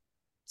Menu.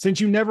 Since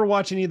you never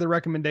watch any of the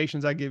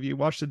recommendations I give you,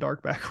 watch The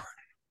Dark backward.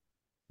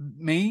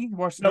 Me?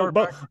 Watch The Dark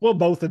backward? Well,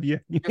 both of you.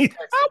 I'll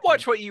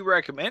watch what you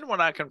recommend when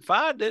I can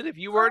find it. If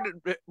you were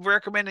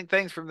recommending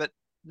things from the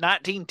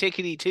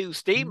 19-tickety-2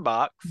 Steam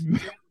box.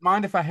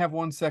 Mind if I have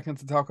 1 second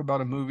to talk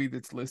about a movie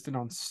that's listed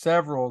on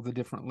several of the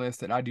different lists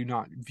that I do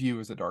not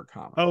view as a dark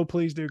comedy? Oh,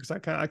 please do, because I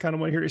kind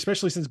of want to hear it,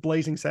 especially since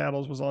Blazing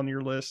Saddles was on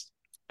your list.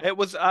 It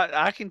was.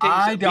 I can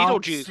tell you,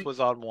 Beetlejuice was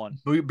on one.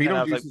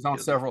 Beetlejuice is on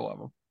several of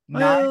them.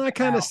 Well, I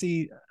kind of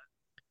see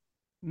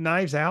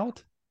Knives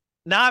Out.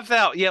 Knives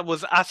Out, yeah,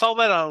 I saw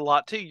that on a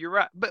lot too. You're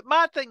right, but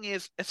my thing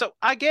is, so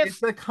I guess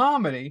it's a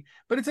comedy,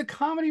 but it's a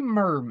comedy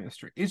murder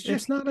mystery.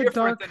 It's not a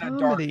dark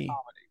comedy.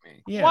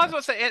 Yeah. Well, I was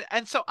going to say,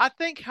 and so I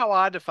think how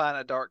I define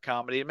a dark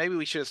comedy, and maybe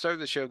we should have started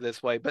the show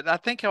this way, but I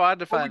think how I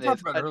define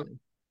it.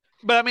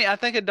 But I mean, I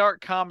think a dark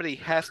comedy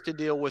has to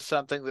deal with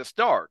something that's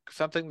dark,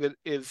 something that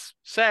is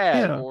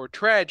sad or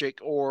tragic,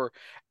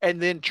 and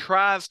then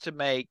tries to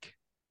make,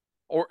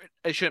 or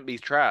it shouldn't be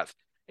tries.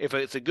 If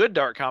it's a good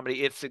dark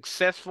comedy, it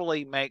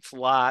successfully makes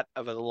light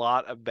of a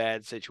lot of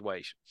bad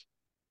situations.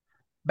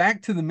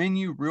 Back to The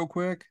Menu real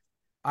quick.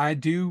 I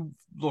do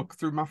look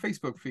through my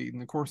Facebook feed,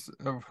 and of course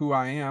of who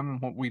I am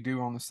and what we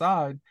do on the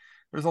side.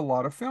 There's a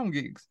lot of film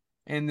geeks,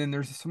 and then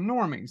there's some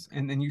normies,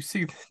 and then you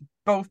see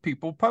both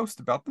people post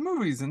about the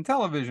movies and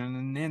television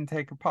and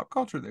intake of pop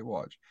culture they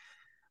watch.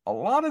 A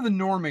lot of the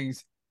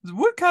normies,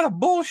 what kind of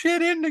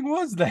bullshit ending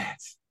was that?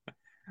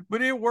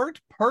 But it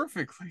worked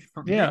perfectly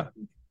for me. Yeah.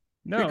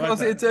 No,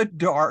 because it's a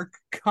dark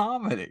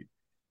comedy.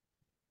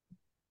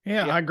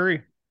 Yeah, I agree.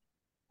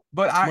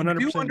 But I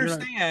do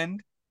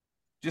understand,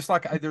 just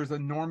like there's a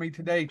normie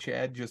today,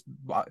 Chad, just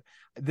what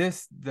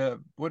is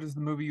the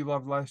movie you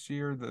loved last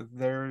year?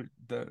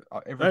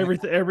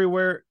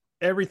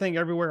 Everything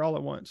Everywhere All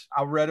at Once.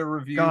 I read a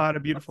review. God, a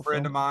beautiful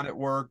friend of mine at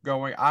work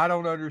going, I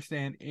don't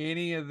understand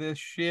any of this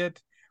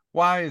shit.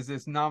 Why is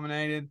this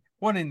nominated?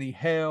 What in the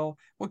hell?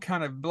 What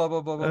kind of blah,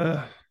 blah, blah,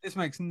 blah. This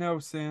makes no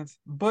sense.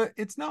 But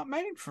it's not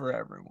made for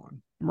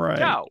everyone. Right.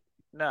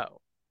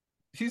 No.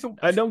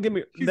 Don't get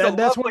me.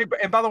 That's lovely,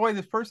 and by the way,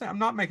 this person, I'm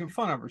not making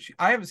fun of her.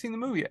 I haven't seen the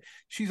movie yet.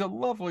 She's a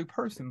lovely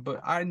person, but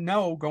I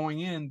know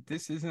going in,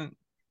 this isn't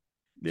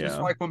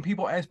just like when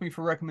people ask me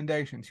for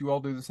recommendations, you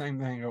all do the same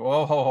thing. Go,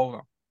 oh, hold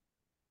on.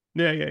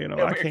 Yeah,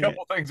 I can't. A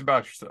couple things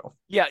about yourself.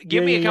 Yeah,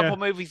 give me a couple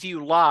movies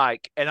you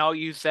like, and I'll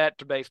use that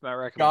to base my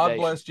recommendation.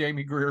 God bless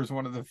Jamie Greer is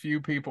one of the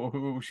few people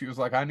who she was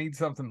like, I need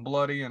something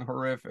bloody and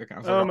horrific. And I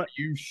was like, are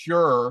you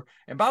sure?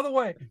 And by the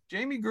way,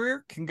 Jamie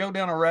Greer can go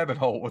down a rabbit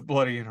hole with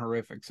bloody and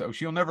horrific, so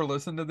she'll never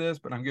listen to this,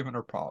 but I'm giving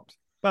her props.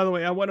 By the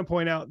way, I want to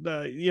point out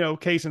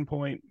case in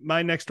point,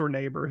 my next door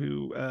neighbor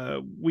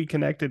who we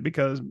connected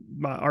because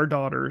our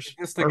daughters. Is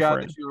this the guy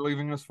that you were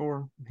leaving us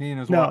for? He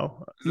and his wife?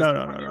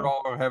 No. You're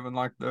all having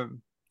like the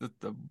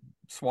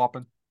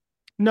swapping.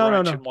 No.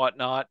 And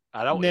whatnot.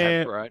 I don't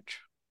have brunch.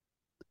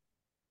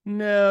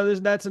 No,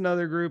 that's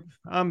another group.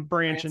 I'm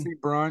branching. Fancy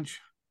brunch.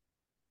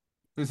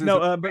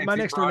 But my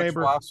next door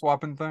neighbor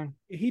swapping thing.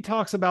 He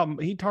talks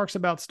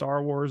about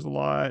Star Wars a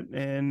lot,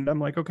 and I'm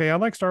like, okay, I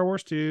like Star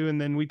Wars too.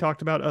 And then we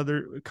talked about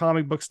other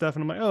comic book stuff,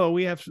 and I'm like, oh,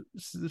 we have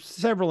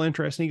several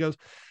interests. And he goes,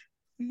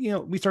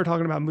 we started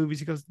talking about movies.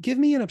 He goes, give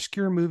me an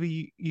obscure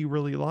movie you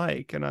really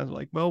like. And I was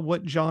like, well,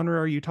 what genre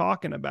are you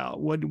talking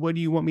about? What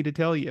do you want me to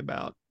tell you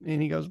about?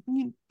 And he goes,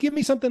 give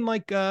me something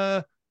like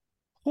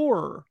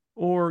horror.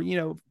 or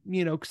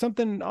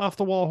something off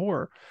the wall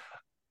horror.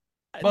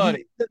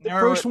 Buddy, The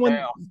first one,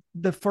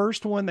 the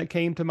first one that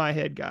came to my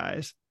head,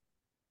 guys,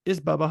 is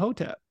Bubba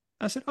Hotep.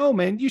 I said, "Oh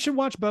man, you should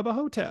watch Bubba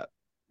Hotep."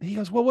 He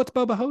goes, "Well, what's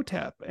Bubba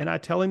Hotep?" And I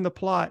tell him the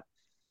plot.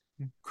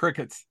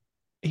 Crickets.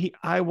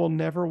 I will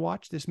never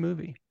watch this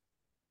movie.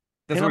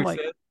 That's and what I'm he like,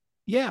 said.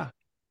 yeah.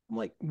 I'm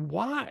like,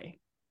 why?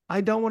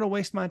 I don't want to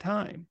waste my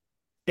time.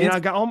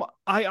 And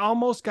I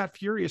almost got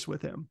furious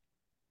with him.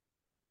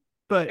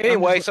 But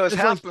anyway, so his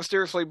house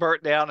mysteriously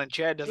burnt down, and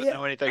Chad doesn't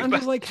know anything. I'm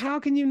just like, how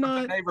can you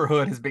not? The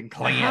neighborhood has been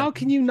cleaned. How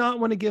can you not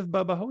want to give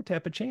Bubba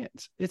Hotep a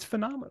chance? It's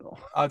phenomenal.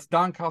 It's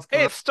Don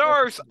Coscarelli. It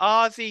stars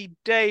Ozzie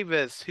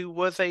Davis, who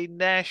was a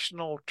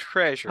national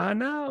treasure. I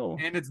know.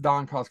 And it's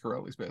Don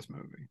Coscarelli's best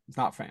movie. It's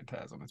not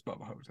Phantasm. It's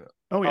Bubba Hotep.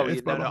 Oh yeah,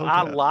 it's Bubba Hotep.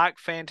 I like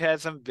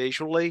Phantasm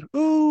visually.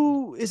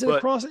 Ooh, is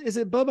it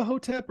Bubba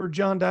Hotep or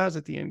John dies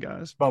at the end,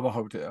 guys? Bubba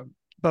Hotep.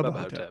 Bubba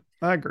Hotep.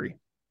 I agree.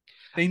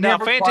 They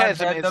never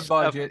Phantasm had the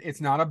budget.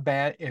 It's not a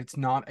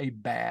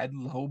bad,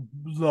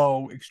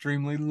 low,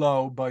 extremely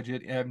low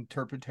budget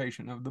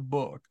interpretation of the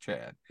book,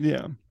 Chad.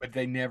 Yeah. But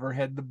they never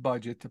had the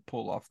budget to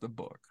pull off the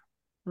book.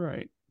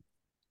 Right.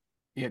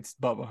 It's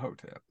Bubba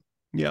Hotep.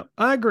 Yeah,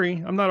 I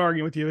agree. I'm not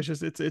arguing with you. It's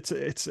just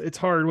it's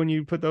hard when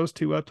you put those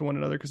two up to one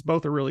another because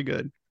both are really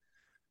good.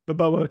 But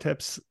Bubba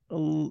Hotep's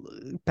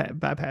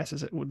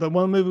bypasses it. The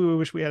one movie we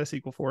wish we had a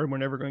sequel for, and we're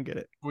never going to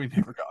get it. We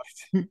never got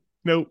it.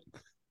 Nope.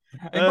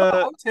 And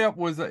Hotep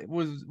was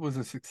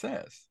a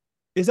success.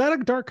 Is that a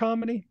dark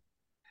comedy?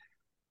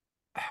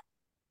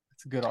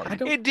 It's a good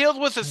argument. It deals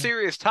with a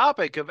serious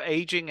topic of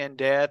aging and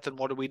death, and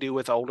what do we do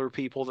with older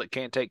people that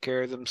can't take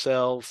care of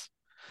themselves?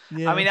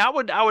 Yeah. I mean,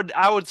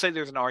 I would say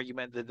there's an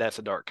argument that that's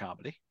a dark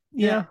comedy.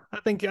 Yeah, I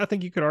think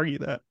you could argue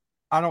that.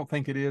 I don't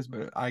think it is,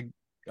 but I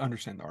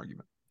understand the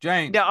argument.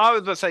 James. Yeah, I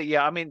was going to say,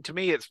 yeah. I mean, to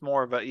me, it's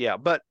more of a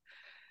but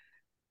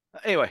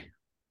anyway.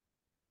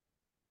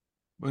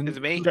 Is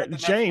it me?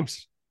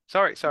 James.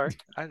 Sorry.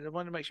 I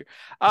wanted to make sure.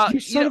 You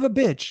son of a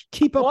bitch.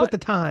 Keep up with the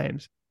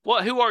times.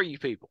 What? Who are you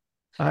people?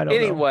 I don't know.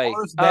 Anyway,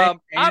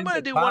 I'm going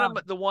to do one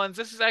of the ones.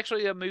 This is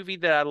actually a movie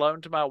that I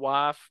loaned to my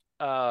wife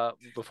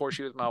before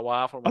she was my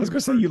wife. I was going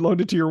to say you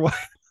loaned it to your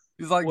wife.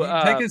 He's like,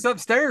 take us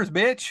upstairs,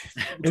 bitch.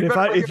 And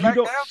if you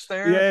don't,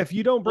 downstairs. Yeah, if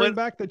you don't bring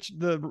back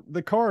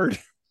the card.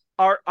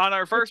 On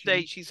our first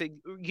date, she said,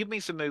 "Give me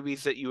some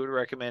movies that you would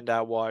recommend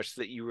I watch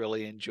that you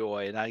really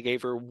enjoy." And I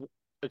gave her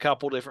a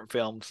couple different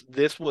films.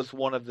 This was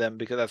one of them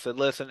because I said,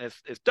 "Listen,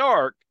 it's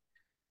dark,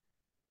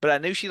 but I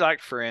knew she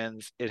liked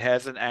Friends. It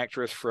has an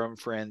actress from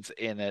Friends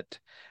in it,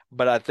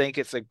 but I think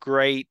it's a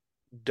great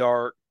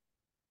dark,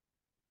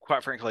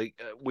 quite frankly,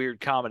 weird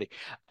comedy.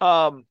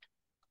 The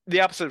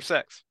Opposite of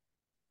Sex.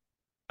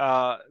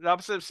 The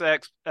Opposite of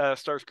Sex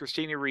stars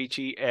Christina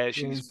Ricci as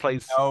she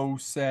plays no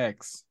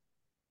sex.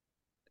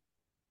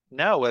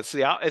 No, it's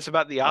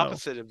about the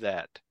opposite of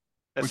that.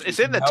 It's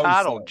in the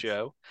title, sex.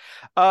 Joe.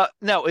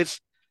 No,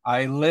 it's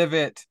I live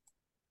it.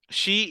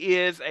 She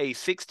is a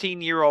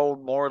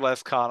 16-year-old, more or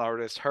less, con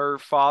artist. Her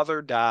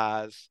father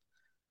dies.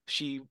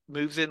 She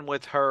moves in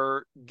with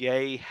her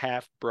gay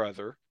half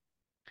brother,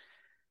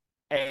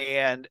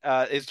 and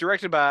it's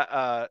directed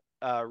by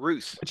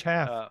Roos. Which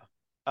half?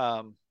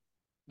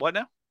 What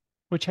now?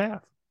 Which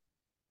half?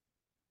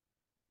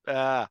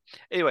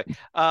 Anyway,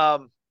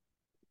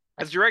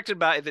 it's directed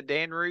by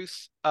Dan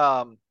Roos,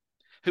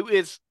 who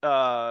is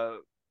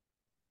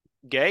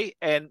gay,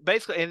 and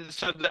basically, and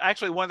so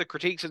actually one of the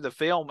critiques of the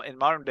film in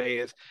modern day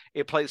is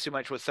it plays too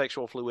much with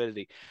sexual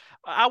fluidity.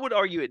 I would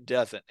argue it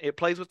doesn't. It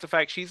plays with the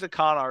fact she's a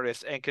con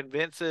artist and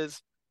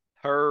convinces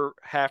her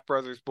half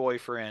brother's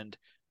boyfriend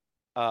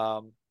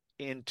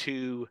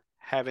into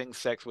having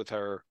sex with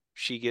her.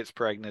 She gets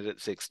pregnant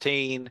at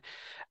 16.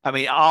 I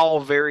mean, all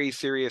very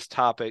serious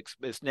topics.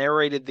 It's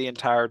narrated the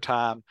entire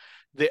time.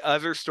 The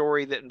other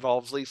story that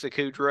involves Lisa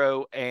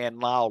Kudrow and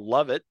Lyle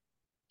Lovett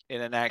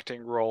in an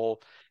acting role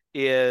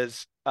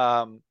is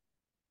Lyle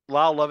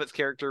Lovett's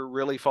character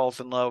really falls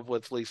in love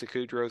with Lisa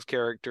Kudrow's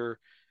character,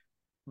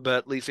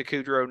 but Lisa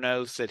Kudrow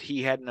knows that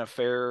he had an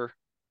affair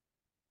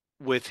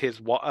with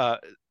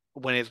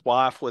when his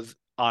wife was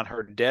on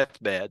her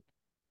deathbed,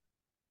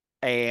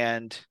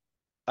 and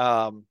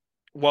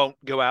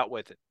won't go out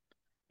with it.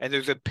 And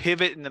there's a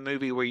pivot in the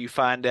movie where you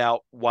find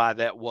out why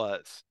that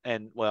was.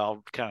 And,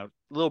 well, kind of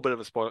a little bit of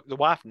a spoiler. The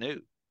wife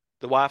knew.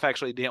 The wife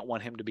actually didn't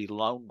want him to be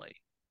lonely.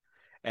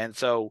 And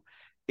so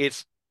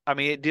it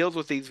deals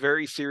with these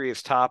very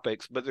serious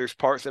topics, but there's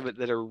parts of it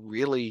that are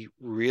really,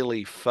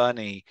 really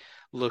funny,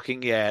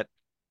 looking at,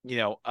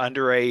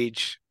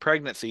 underage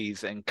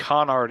pregnancies and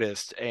con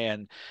artists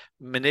and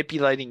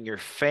manipulating your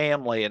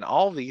family and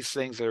all these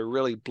things that are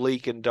really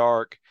bleak and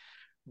dark.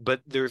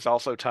 But there's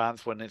also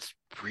times when it's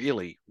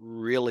really,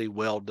 really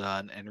well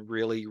done and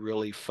really,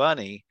 really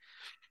funny.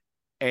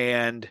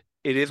 And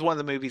it is one of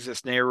the movies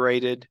that's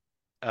narrated.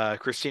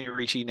 Christina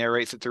Ricci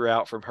narrates it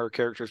throughout from her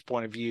character's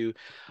point of view.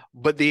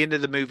 But the end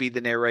of the movie,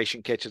 the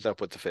narration catches up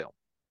with the film.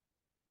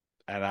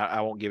 And I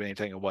won't give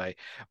anything away.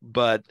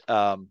 But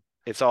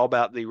It's all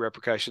about the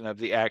repercussion of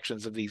the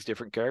actions of these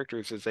different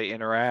characters as they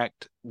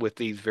interact with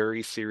these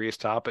very serious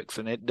topics.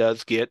 And it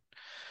does get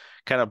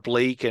kind of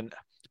bleak. And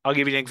I'll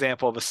give you an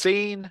example of a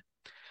scene.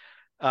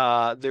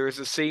 There is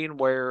a scene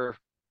where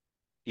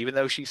even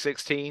though she's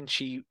 16,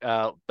 she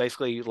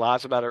basically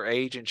lies about her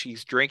age and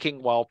she's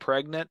drinking while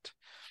pregnant.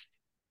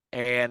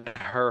 And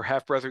her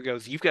half brother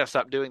goes, "You've got to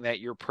stop doing that.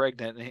 You're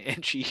pregnant."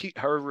 And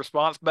her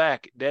response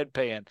back,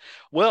 deadpan,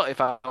 "Well, if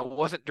I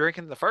wasn't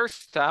drinking the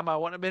first time, I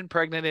wouldn't have been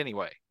pregnant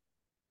anyway."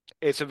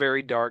 It's a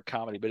very dark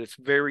comedy, but it's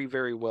very,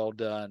 very well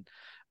done.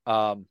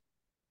 Um,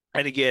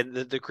 and again,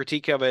 the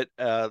critique of it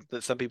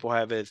that some people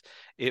have is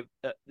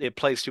it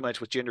plays too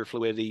much with gender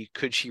fluidity.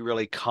 Could she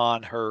really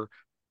con her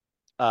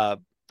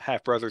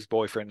half brother's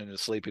boyfriend into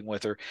sleeping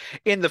with her?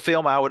 In the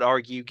film, I would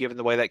argue, given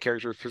the way that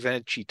character is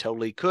presented, she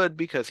totally could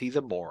because he's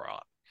a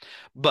moron.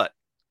 But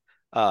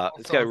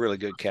it's got a really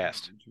good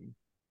cast. Ricci.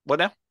 What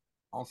now?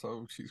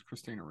 Also, she's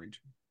Christina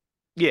Ricci.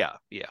 Yeah,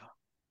 yeah.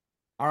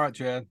 All right,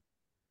 Chad.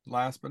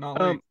 Last but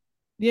not least.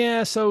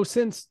 Yeah, so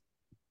since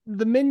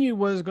the Menu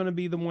was going to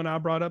be the one I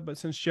brought up, but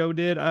since Joe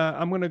did,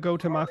 I'm going to go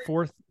to my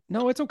fourth.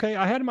 No, it's okay.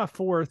 I had my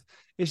fourth.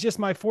 It's just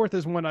my fourth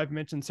is one I've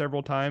mentioned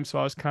several times, so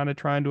I was kind of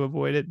trying to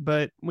avoid it.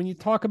 But when you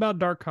talk about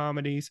dark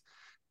comedies,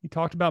 you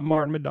talked about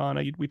Martin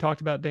Madonna, we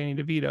talked about Danny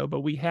DeVito, but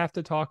we have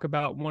to talk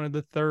about one of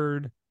the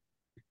third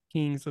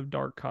kings of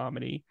dark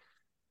comedy,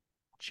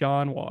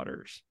 John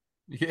Waters.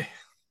 Yeah.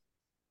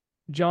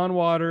 John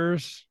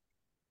Waters.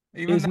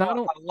 Even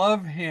though I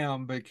love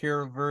him, but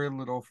care very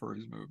little for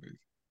his movies.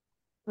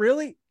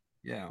 Really?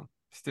 Yeah,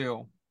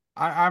 still.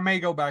 I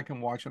may go back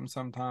and watch him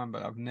sometime,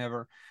 but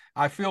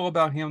I feel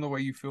about him the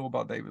way you feel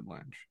about David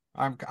Lynch.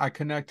 I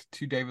connect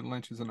to David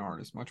Lynch as an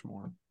artist much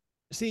more.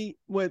 See,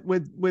 with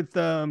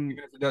even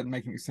if it doesn't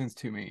make any sense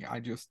to me, I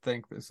just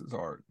think this is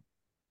art.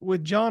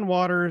 With John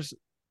Waters,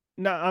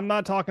 no, I'm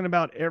not talking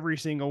about every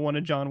single one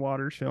of John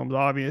Waters' films,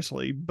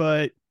 obviously,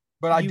 but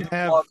I do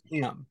love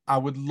him. I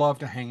would love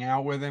to hang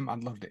out with him.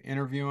 I'd love to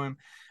interview him.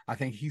 I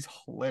think he's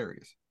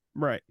hilarious.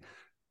 Right.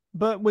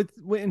 But with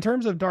in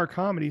terms of dark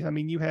comedies, I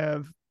mean, you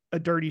have A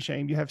Dirty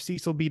Shame, you have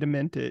Cecil B.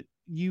 Demented,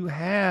 you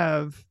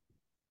have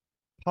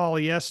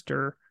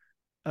Polyester.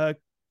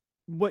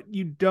 What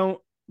you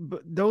don't,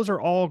 but those are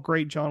all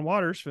great John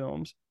Waters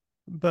films.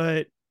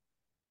 But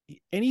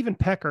and even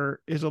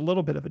Pecker is a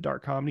little bit of a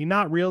dark comedy,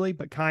 not really,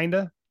 but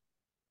kinda.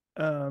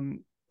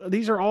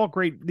 These are all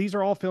great. These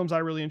are all films I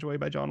really enjoy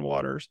by John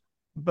Waters.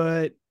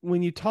 But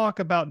when you talk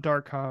about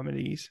dark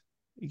comedies,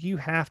 you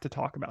have to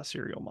talk about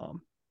Serial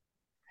Mom.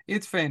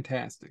 It's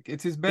fantastic.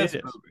 It's his best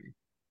movie.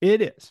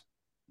 It is.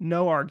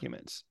 No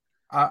arguments.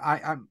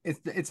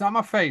 It's not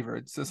my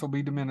favorite. Cecil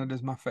B. Demented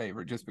is my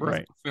favorite just because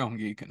I'm a film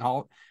geek and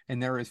all.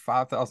 And there is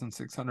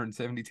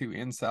 5,672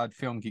 inside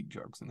film geek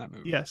jokes in that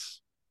movie.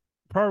 Yes.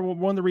 Probably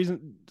one of the reasons,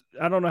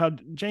 I don't know how,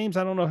 James,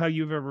 I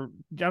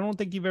don't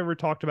think you've ever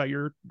talked about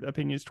your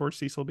opinions towards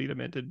Cecil B.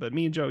 Demented, but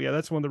me and Joe, yeah,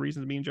 that's one of the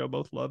reasons me and Joe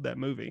both love that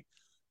movie.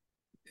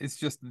 It's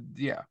just,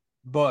 yeah.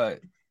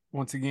 But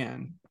once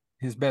again,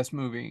 his best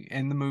movie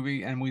and the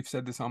movie, and we've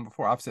said this on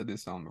before, I've said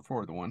this on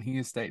before, the one he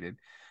has stated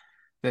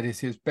that is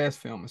his best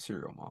film is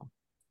Serial Mom.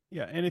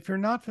 Yeah, and if you're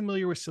not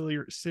familiar with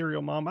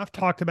Serial Mom, I've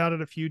talked about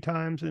it a few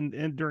times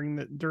and during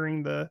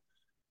the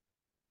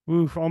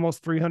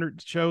almost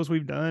 300 shows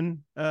we've done.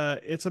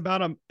 It's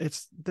about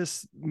it's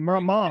this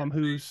mom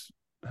who's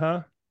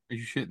Are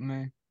you shitting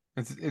me?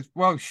 It's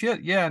well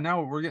shit, yeah,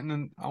 no, we're getting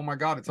in, oh my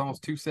god, it's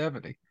almost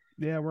 270.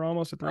 Yeah, we're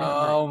almost at 300.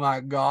 Oh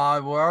my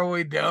god, why are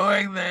we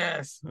doing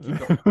this?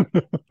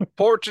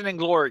 Fortune and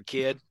glory,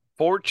 kid.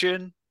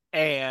 Fortune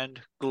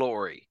and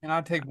glory. Can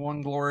I take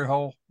one glory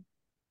hole?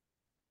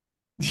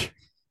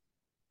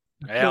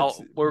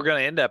 Well, we're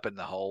gonna end up in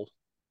the hole.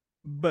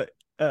 But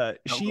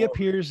she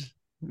appears.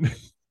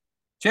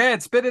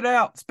 Chad, spit it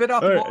out. Spit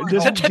out the glory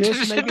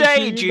just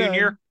today,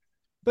 Junior.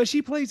 But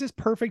she plays this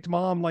perfect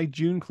mom, like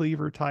June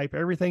Cleaver type.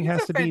 Everything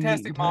has to be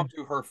fantastic mom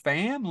to her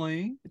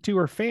family.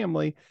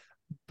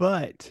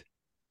 But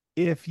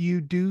if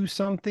you do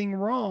something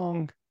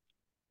wrong,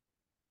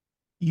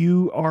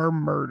 you are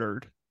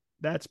murdered.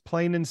 That's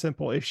plain and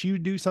simple. If you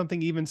do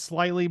something even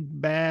slightly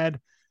bad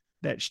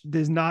that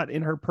is not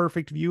in her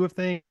perfect view of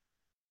things,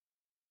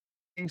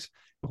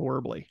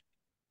 horribly.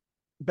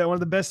 But one of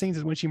the best scenes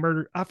is when she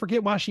murdered. I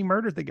forget why she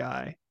murdered the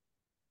guy.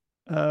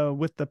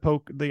 With the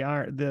poke, the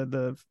iron,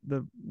 the.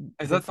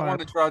 Is that the one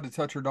that tried to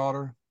touch her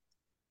daughter?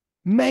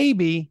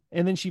 Maybe,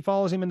 and then she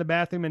follows him in the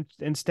bathroom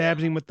and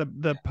stabs him with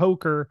the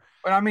poker.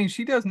 But I mean,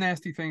 she does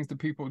nasty things to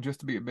people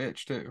just to be a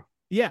bitch too.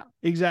 Yeah,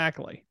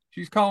 exactly.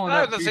 She's calling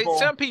out people.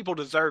 Some people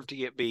deserve to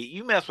get beat.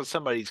 You mess with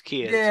somebody's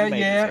kids.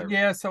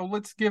 Yeah. So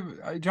let's give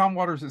John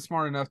Waters is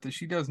smart enough that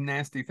she does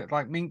nasty things.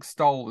 Like Mink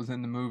Stole is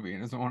in the movie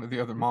and is one of the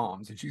other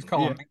moms, and she's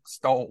calling Mink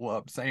Stole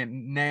up,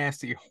 saying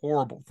nasty,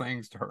 horrible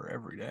things to her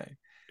every day.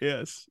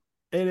 Yes,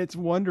 and it's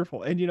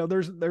wonderful. And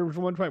there was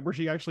one point where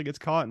she actually gets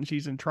caught and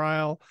she's in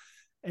trial,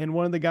 and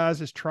one of the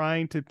guys is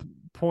trying to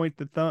point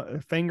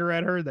the finger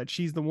at her that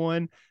she's the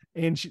one.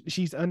 And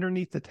she's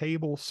underneath the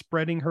table,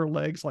 spreading her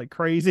legs like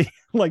crazy,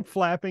 like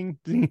flapping.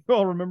 Do you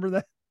all remember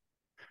that?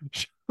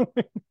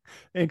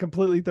 and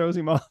completely throws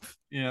him off.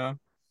 Yeah.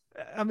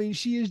 I mean,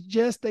 she is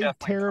just a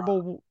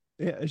terrible.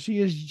 She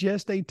is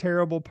just a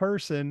terrible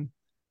person.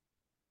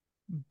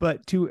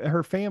 But to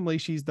her family,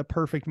 she's the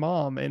perfect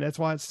mom, and that's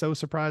why it's so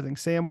surprising.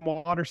 Sam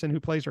Waterston, who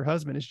plays her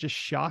husband, is just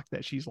shocked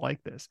that she's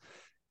like this.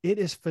 It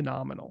is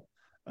phenomenal.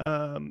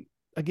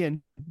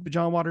 Again,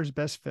 John Waters'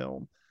 best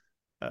film.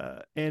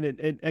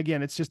 And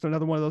again, it's just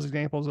another one of those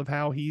examples of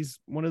how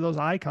he's one of those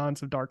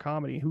icons of dark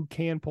comedy who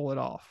can pull it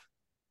off.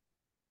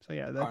 So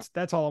yeah,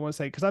 that's all I want to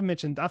say. Cause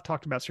I've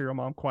talked about Serial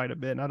Mom quite a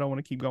bit and I don't want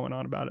to keep going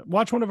on about it.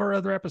 Watch one of our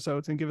other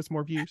episodes and give us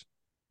more views.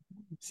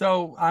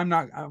 So I'm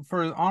not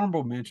for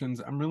honorable mentions.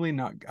 I'm really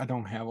not. I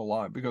don't have a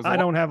lot because I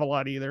don't have a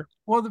lot either.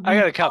 Well, I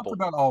got a couple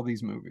about all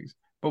these movies.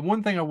 But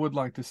one thing I would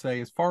like to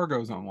say is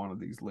Fargo's on one of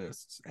these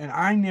lists, and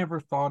I never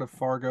thought of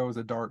Fargo as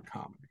a dark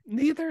comedy.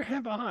 Neither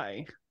have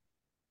I.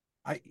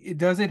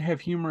 Does it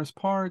have humorous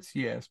parts?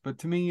 Yes, but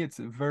to me, it's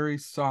a very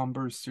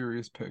somber,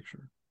 serious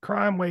picture.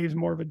 Crime Wave's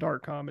more of a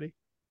dark comedy.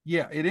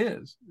 Yeah, it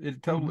is.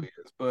 It totally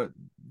is. But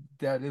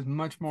that is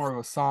much more of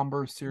a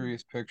somber,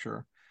 serious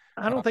picture.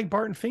 I don't think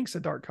Barton Fink's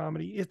a dark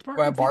comedy. It's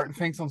Barton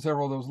Fink's on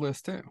several of those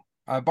lists too.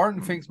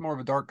 Barton Fink's more of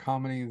a dark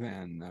comedy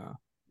than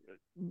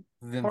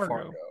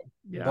Fargo.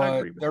 Yeah, but I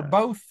agree with they're that.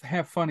 both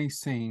have funny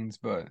scenes,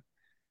 but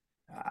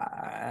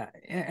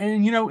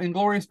and you know,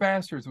 Inglourious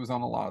Bastards was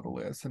on a lot of the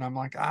lists, and I'm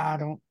like, I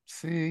don't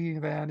see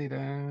that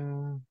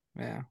either.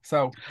 Yeah.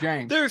 So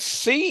James, there's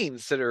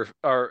scenes that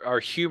are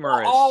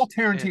humorous. All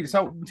Tarantino.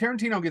 So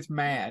Tarantino gets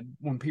mad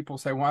when people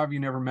say, "Why have you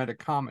never met a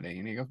comedy?"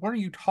 And he goes, "What are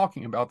you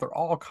talking about? They're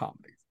all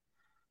comedies."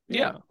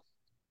 Yeah.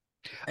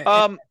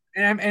 And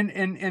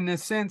in the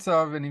sense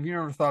of, and if you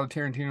never thought of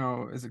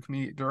Tarantino as a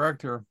comedic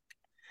director,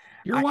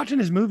 you're watching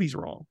his movies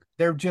wrong.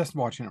 They're just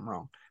watching them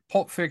wrong.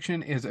 Pulp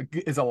Fiction is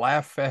a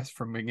laugh fest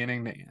from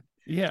beginning to end.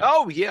 Yeah.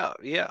 Oh yeah,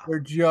 yeah. They're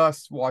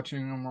just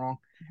watching them wrong.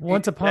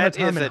 Once Upon a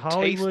Time in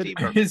Hollywood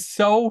is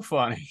so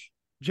funny.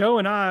 Joe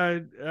and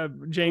I,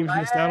 James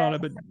missed out on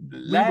it, but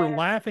we were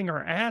laughing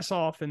our ass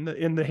off in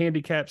the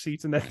handicap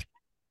seats and that.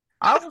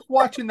 I was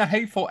watching The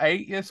Hateful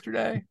Eight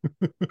yesterday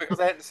because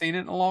I hadn't seen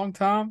it in a long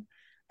time.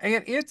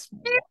 And it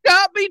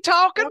got me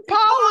talking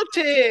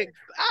politics.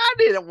 I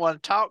didn't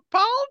want to talk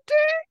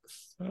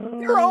politics.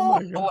 They're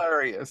all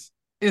hilarious.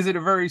 Is it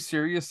a very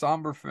serious,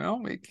 somber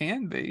film? It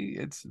can be.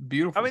 It's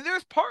beautiful. I mean,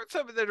 there's parts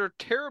of it that are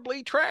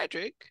terribly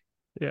tragic.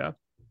 Yeah.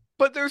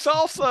 But there's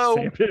also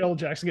Samuel L.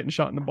 Jackson getting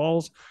shot in the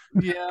balls.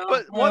 Yeah.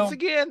 But once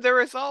again, there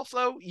is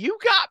also you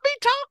got me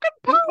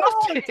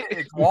talking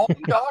politics.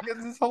 Walton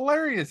Goggins is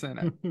hilarious in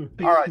it.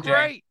 All right,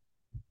 great.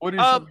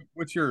 James.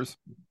 What's yours?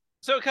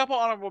 So a couple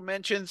honorable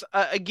mentions.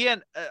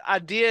 Again, I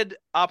did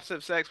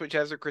Opposite Sex, which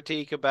has a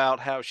critique about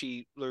how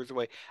she lures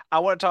away. I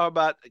want to talk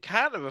about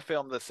kind of a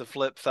film that's the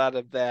flip side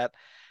of that.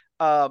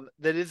 That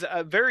is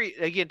a very,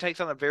 again, takes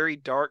on a very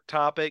dark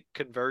topic,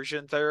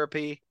 conversion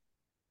therapy,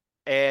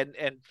 and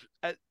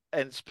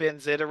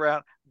spins it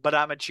around. But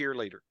I'm a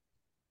Cheerleader.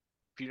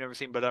 If you've never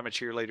seen But I'm a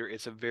Cheerleader,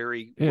 it's a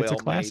very it's a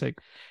classic.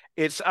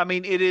 It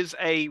is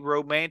a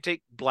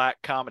romantic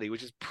black comedy,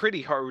 which is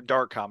pretty hard,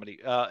 dark comedy.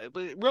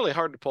 Really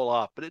hard to pull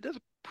off, but it does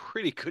a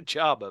pretty good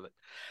job of it.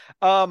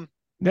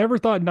 Never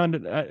thought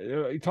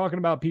talking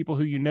about people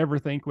who you never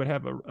think would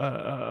have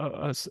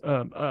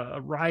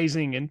a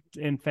rising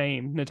in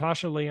fame.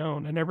 Natasha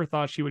Lyonne. I never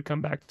thought she would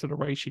come back to the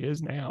way she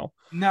is now.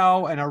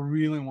 No, and I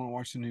really want to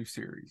watch the new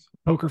series.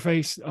 Poker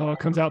Face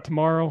comes out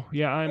tomorrow.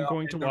 Yeah, I'm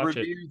going to watch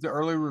it. The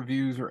early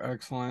reviews are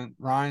excellent.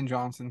 Rian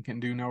Johnson can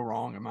do no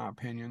wrong, in my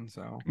opinion.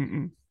 So,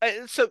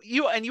 so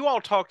you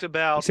all talked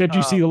about. Did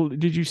you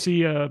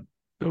see?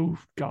 Oh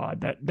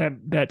God,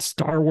 that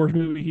Star Wars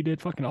movie he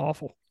did, fucking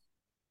awful.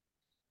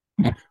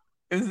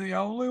 Is the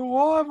only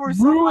one where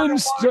somebody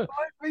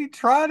me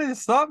trying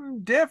something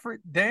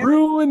different. Damn,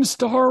 ruin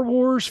Star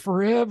Wars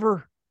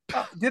forever.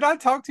 Did I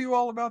talk to you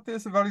all about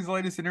this? About his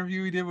latest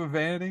interview he did with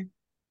Vanity?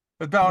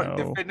 About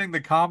defending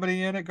the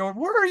comedy in it, going,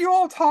 what are you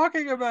all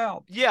talking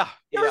about? Yeah,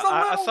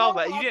 I saw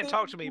that. You didn't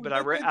talk to me, but I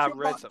read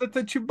something. That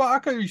the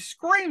Chewbacca he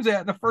screams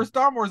at in the first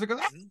Star Wars, it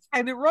goes,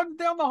 and it runs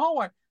down the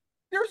hallway.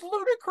 There's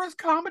ludicrous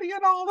comedy in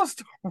all the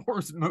Star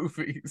Wars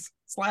movies.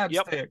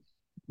 Slapstick. Yep.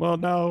 Well,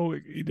 no,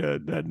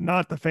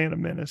 not the Phantom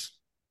Menace.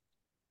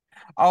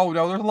 Oh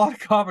no, there's a lot of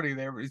comedy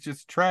there, but it's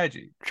just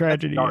tragedy.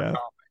 Tragedy, yeah. Comedy.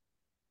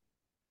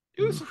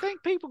 You used to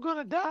think people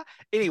gonna die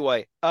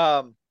anyway.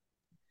 But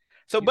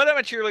I'm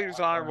a Cheerleader's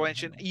honorable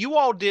mention. You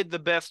all did the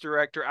best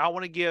director. I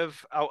want to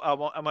give. I'm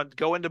going to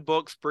go into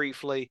books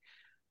briefly.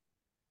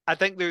 I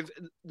think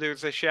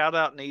there's a shout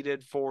out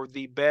needed for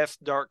the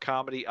best dark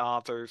comedy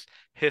authors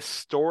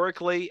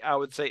historically. I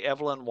would say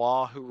Evelyn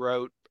Waugh, who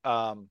wrote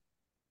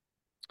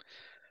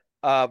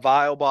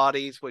Vile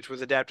Bodies, which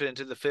was adapted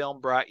into the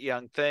film Bright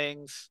Young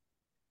Things.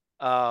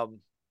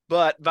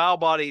 But Vile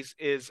Bodies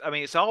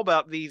it's all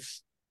about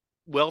these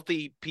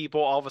wealthy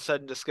people all of a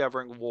sudden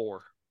discovering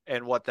war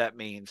and what that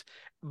means.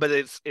 But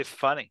it's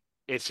funny.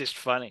 It's just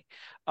funny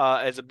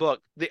as a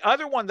book. The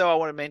other one, though, I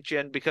want to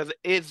mention, because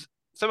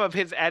some of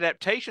his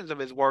adaptations of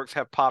his works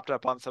have popped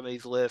up on some of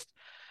these lists.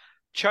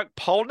 Chuck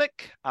Palahniuk.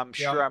 I'm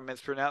sure I'm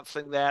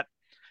mispronouncing that.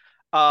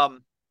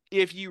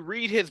 If you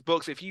read his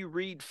books, if you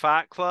read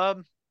Fight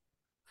Club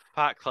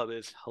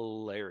is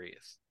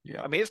hilarious.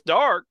 Yeah. I mean, it's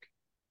dark,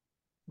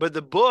 but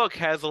the book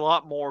has a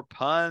lot more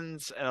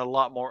puns and a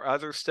lot more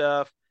other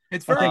stuff.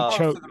 It's very close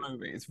Choke- to the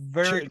movie. It's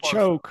very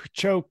close.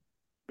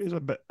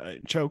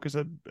 Choke is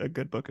a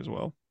good book as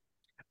well.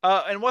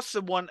 And what's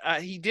the one?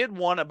 He did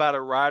one about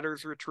a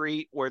writer's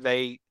retreat where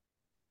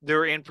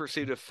they're in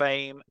pursuit of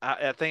fame.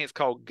 I think it's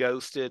called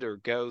Ghosted or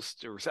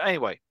Ghost or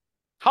anyway,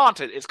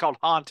 Haunted. It's called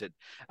Haunted.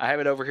 I have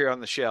it over here on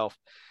the shelf.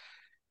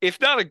 It's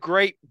not a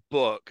great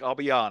book, I'll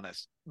be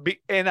honest.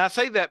 And I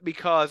say that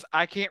because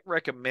I can't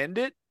recommend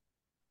it,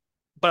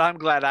 but I'm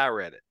glad I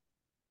read it.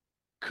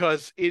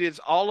 Because it is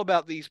all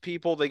about these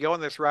people. They go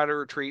on this writer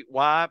retreat.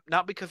 Why?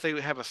 Not because they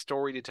have a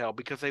story to tell,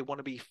 because they want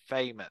to be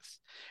famous.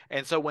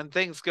 And so when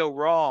things go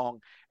wrong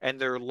and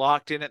they're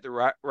locked in at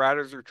the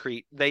writer's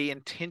retreat, they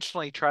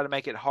intentionally try to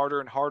make it harder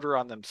and harder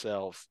on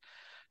themselves.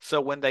 So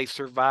when they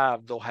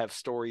survive, they'll have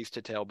stories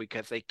to tell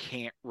because they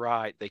can't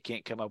write. They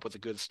can't come up with a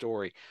good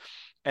story.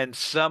 And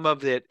some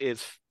of it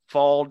is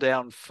fall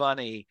down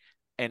funny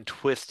and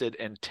twisted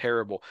and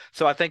terrible.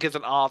 So I think as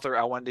an author,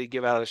 I wanted to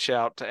give out a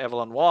shout to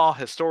Evelyn Waugh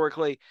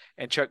historically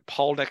and Chuck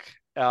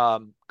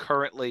Palahniuk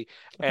currently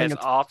as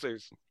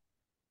authors.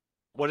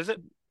 What is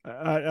it?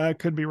 I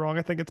could be wrong.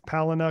 I think it's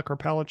Palahniuk or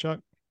Palachuk.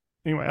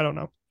 Anyway, I don't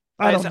know.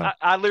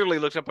 I literally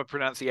looked up a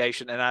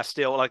pronunciation and I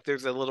still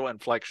there's a little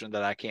inflection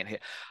that I can't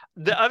hit.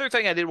 The other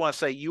thing I did want to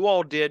say, you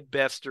all did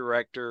Best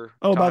Director.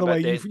 Oh, by the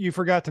way, you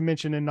forgot to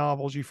mention in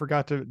novels, you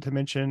forgot to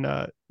mention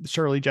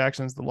Shirley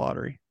Jackson's The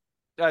Lottery.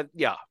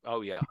 Yeah.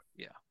 Oh, yeah.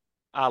 Yeah.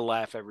 I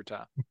laugh every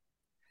time.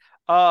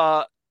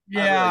 Yeah.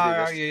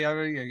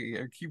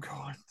 Keep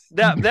going.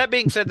 That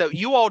being said, though,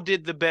 you all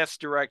did the Best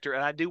Director,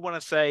 and I do want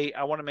to say,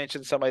 I want to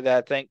mention somebody that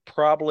I think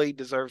probably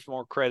deserves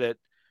more credit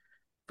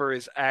for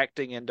his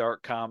acting in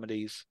dark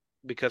comedies,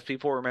 because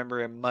people remember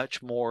him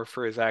much more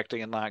for his acting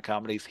in light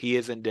comedies. He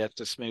is in Death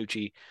to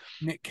Smoochie.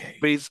 Nick Cage.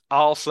 But he's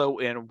also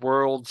in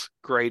World's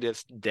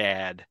Greatest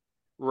Dad.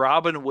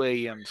 Robin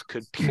Williams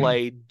could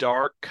play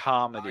dark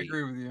comedy. I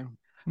agree with you.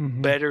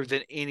 Better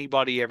than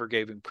anybody ever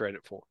gave him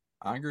credit for.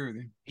 I agree with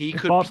you. He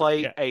could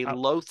play a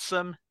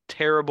loathsome,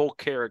 terrible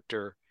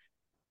character,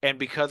 and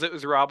because it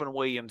was Robin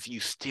Williams, you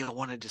still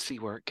wanted to see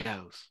where it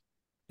goes.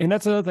 And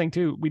that's another thing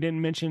too. We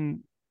didn't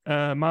mention.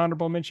 My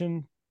honorable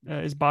mention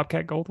is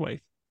Bobcat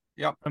Goldthwait.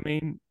 Yep. I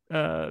mean,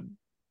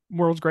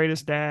 World's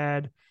Greatest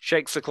Dad,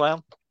 Shakes the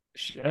Clown,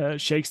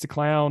 Shakes the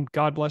Clown,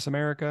 God Bless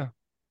America.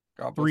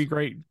 God bless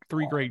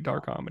three great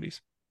dark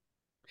comedies.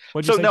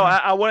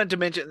 I wanted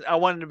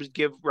to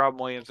give Robin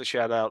Williams a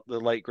shout out, the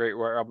late great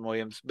Robin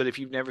Williams. But if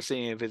you've never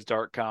seen any of his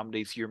dark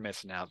comedies, you're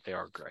missing out. They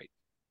are great.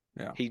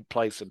 Yeah, he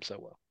plays them so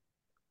well.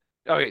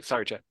 Okay,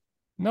 sorry, Chad.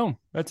 No,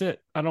 that's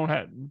it. I don't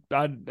have.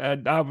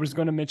 I was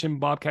going to mention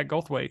Bobcat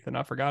Goldthwait and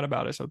I forgot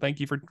about it. So thank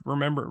you for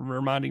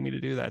reminding me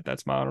to do that.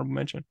 That's my honorable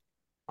mention.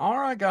 All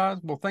right, guys.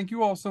 Well, thank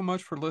you all so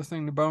much for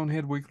listening to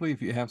Bonehead Weekly.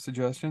 If you have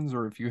suggestions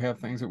or if you have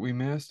things that we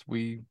missed,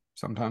 we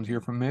sometimes hear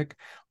from Mick.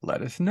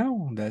 Let us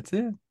know. That's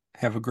it.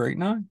 Have a great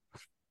night.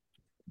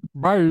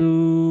 Bye.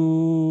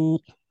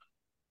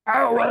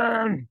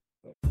 Alan.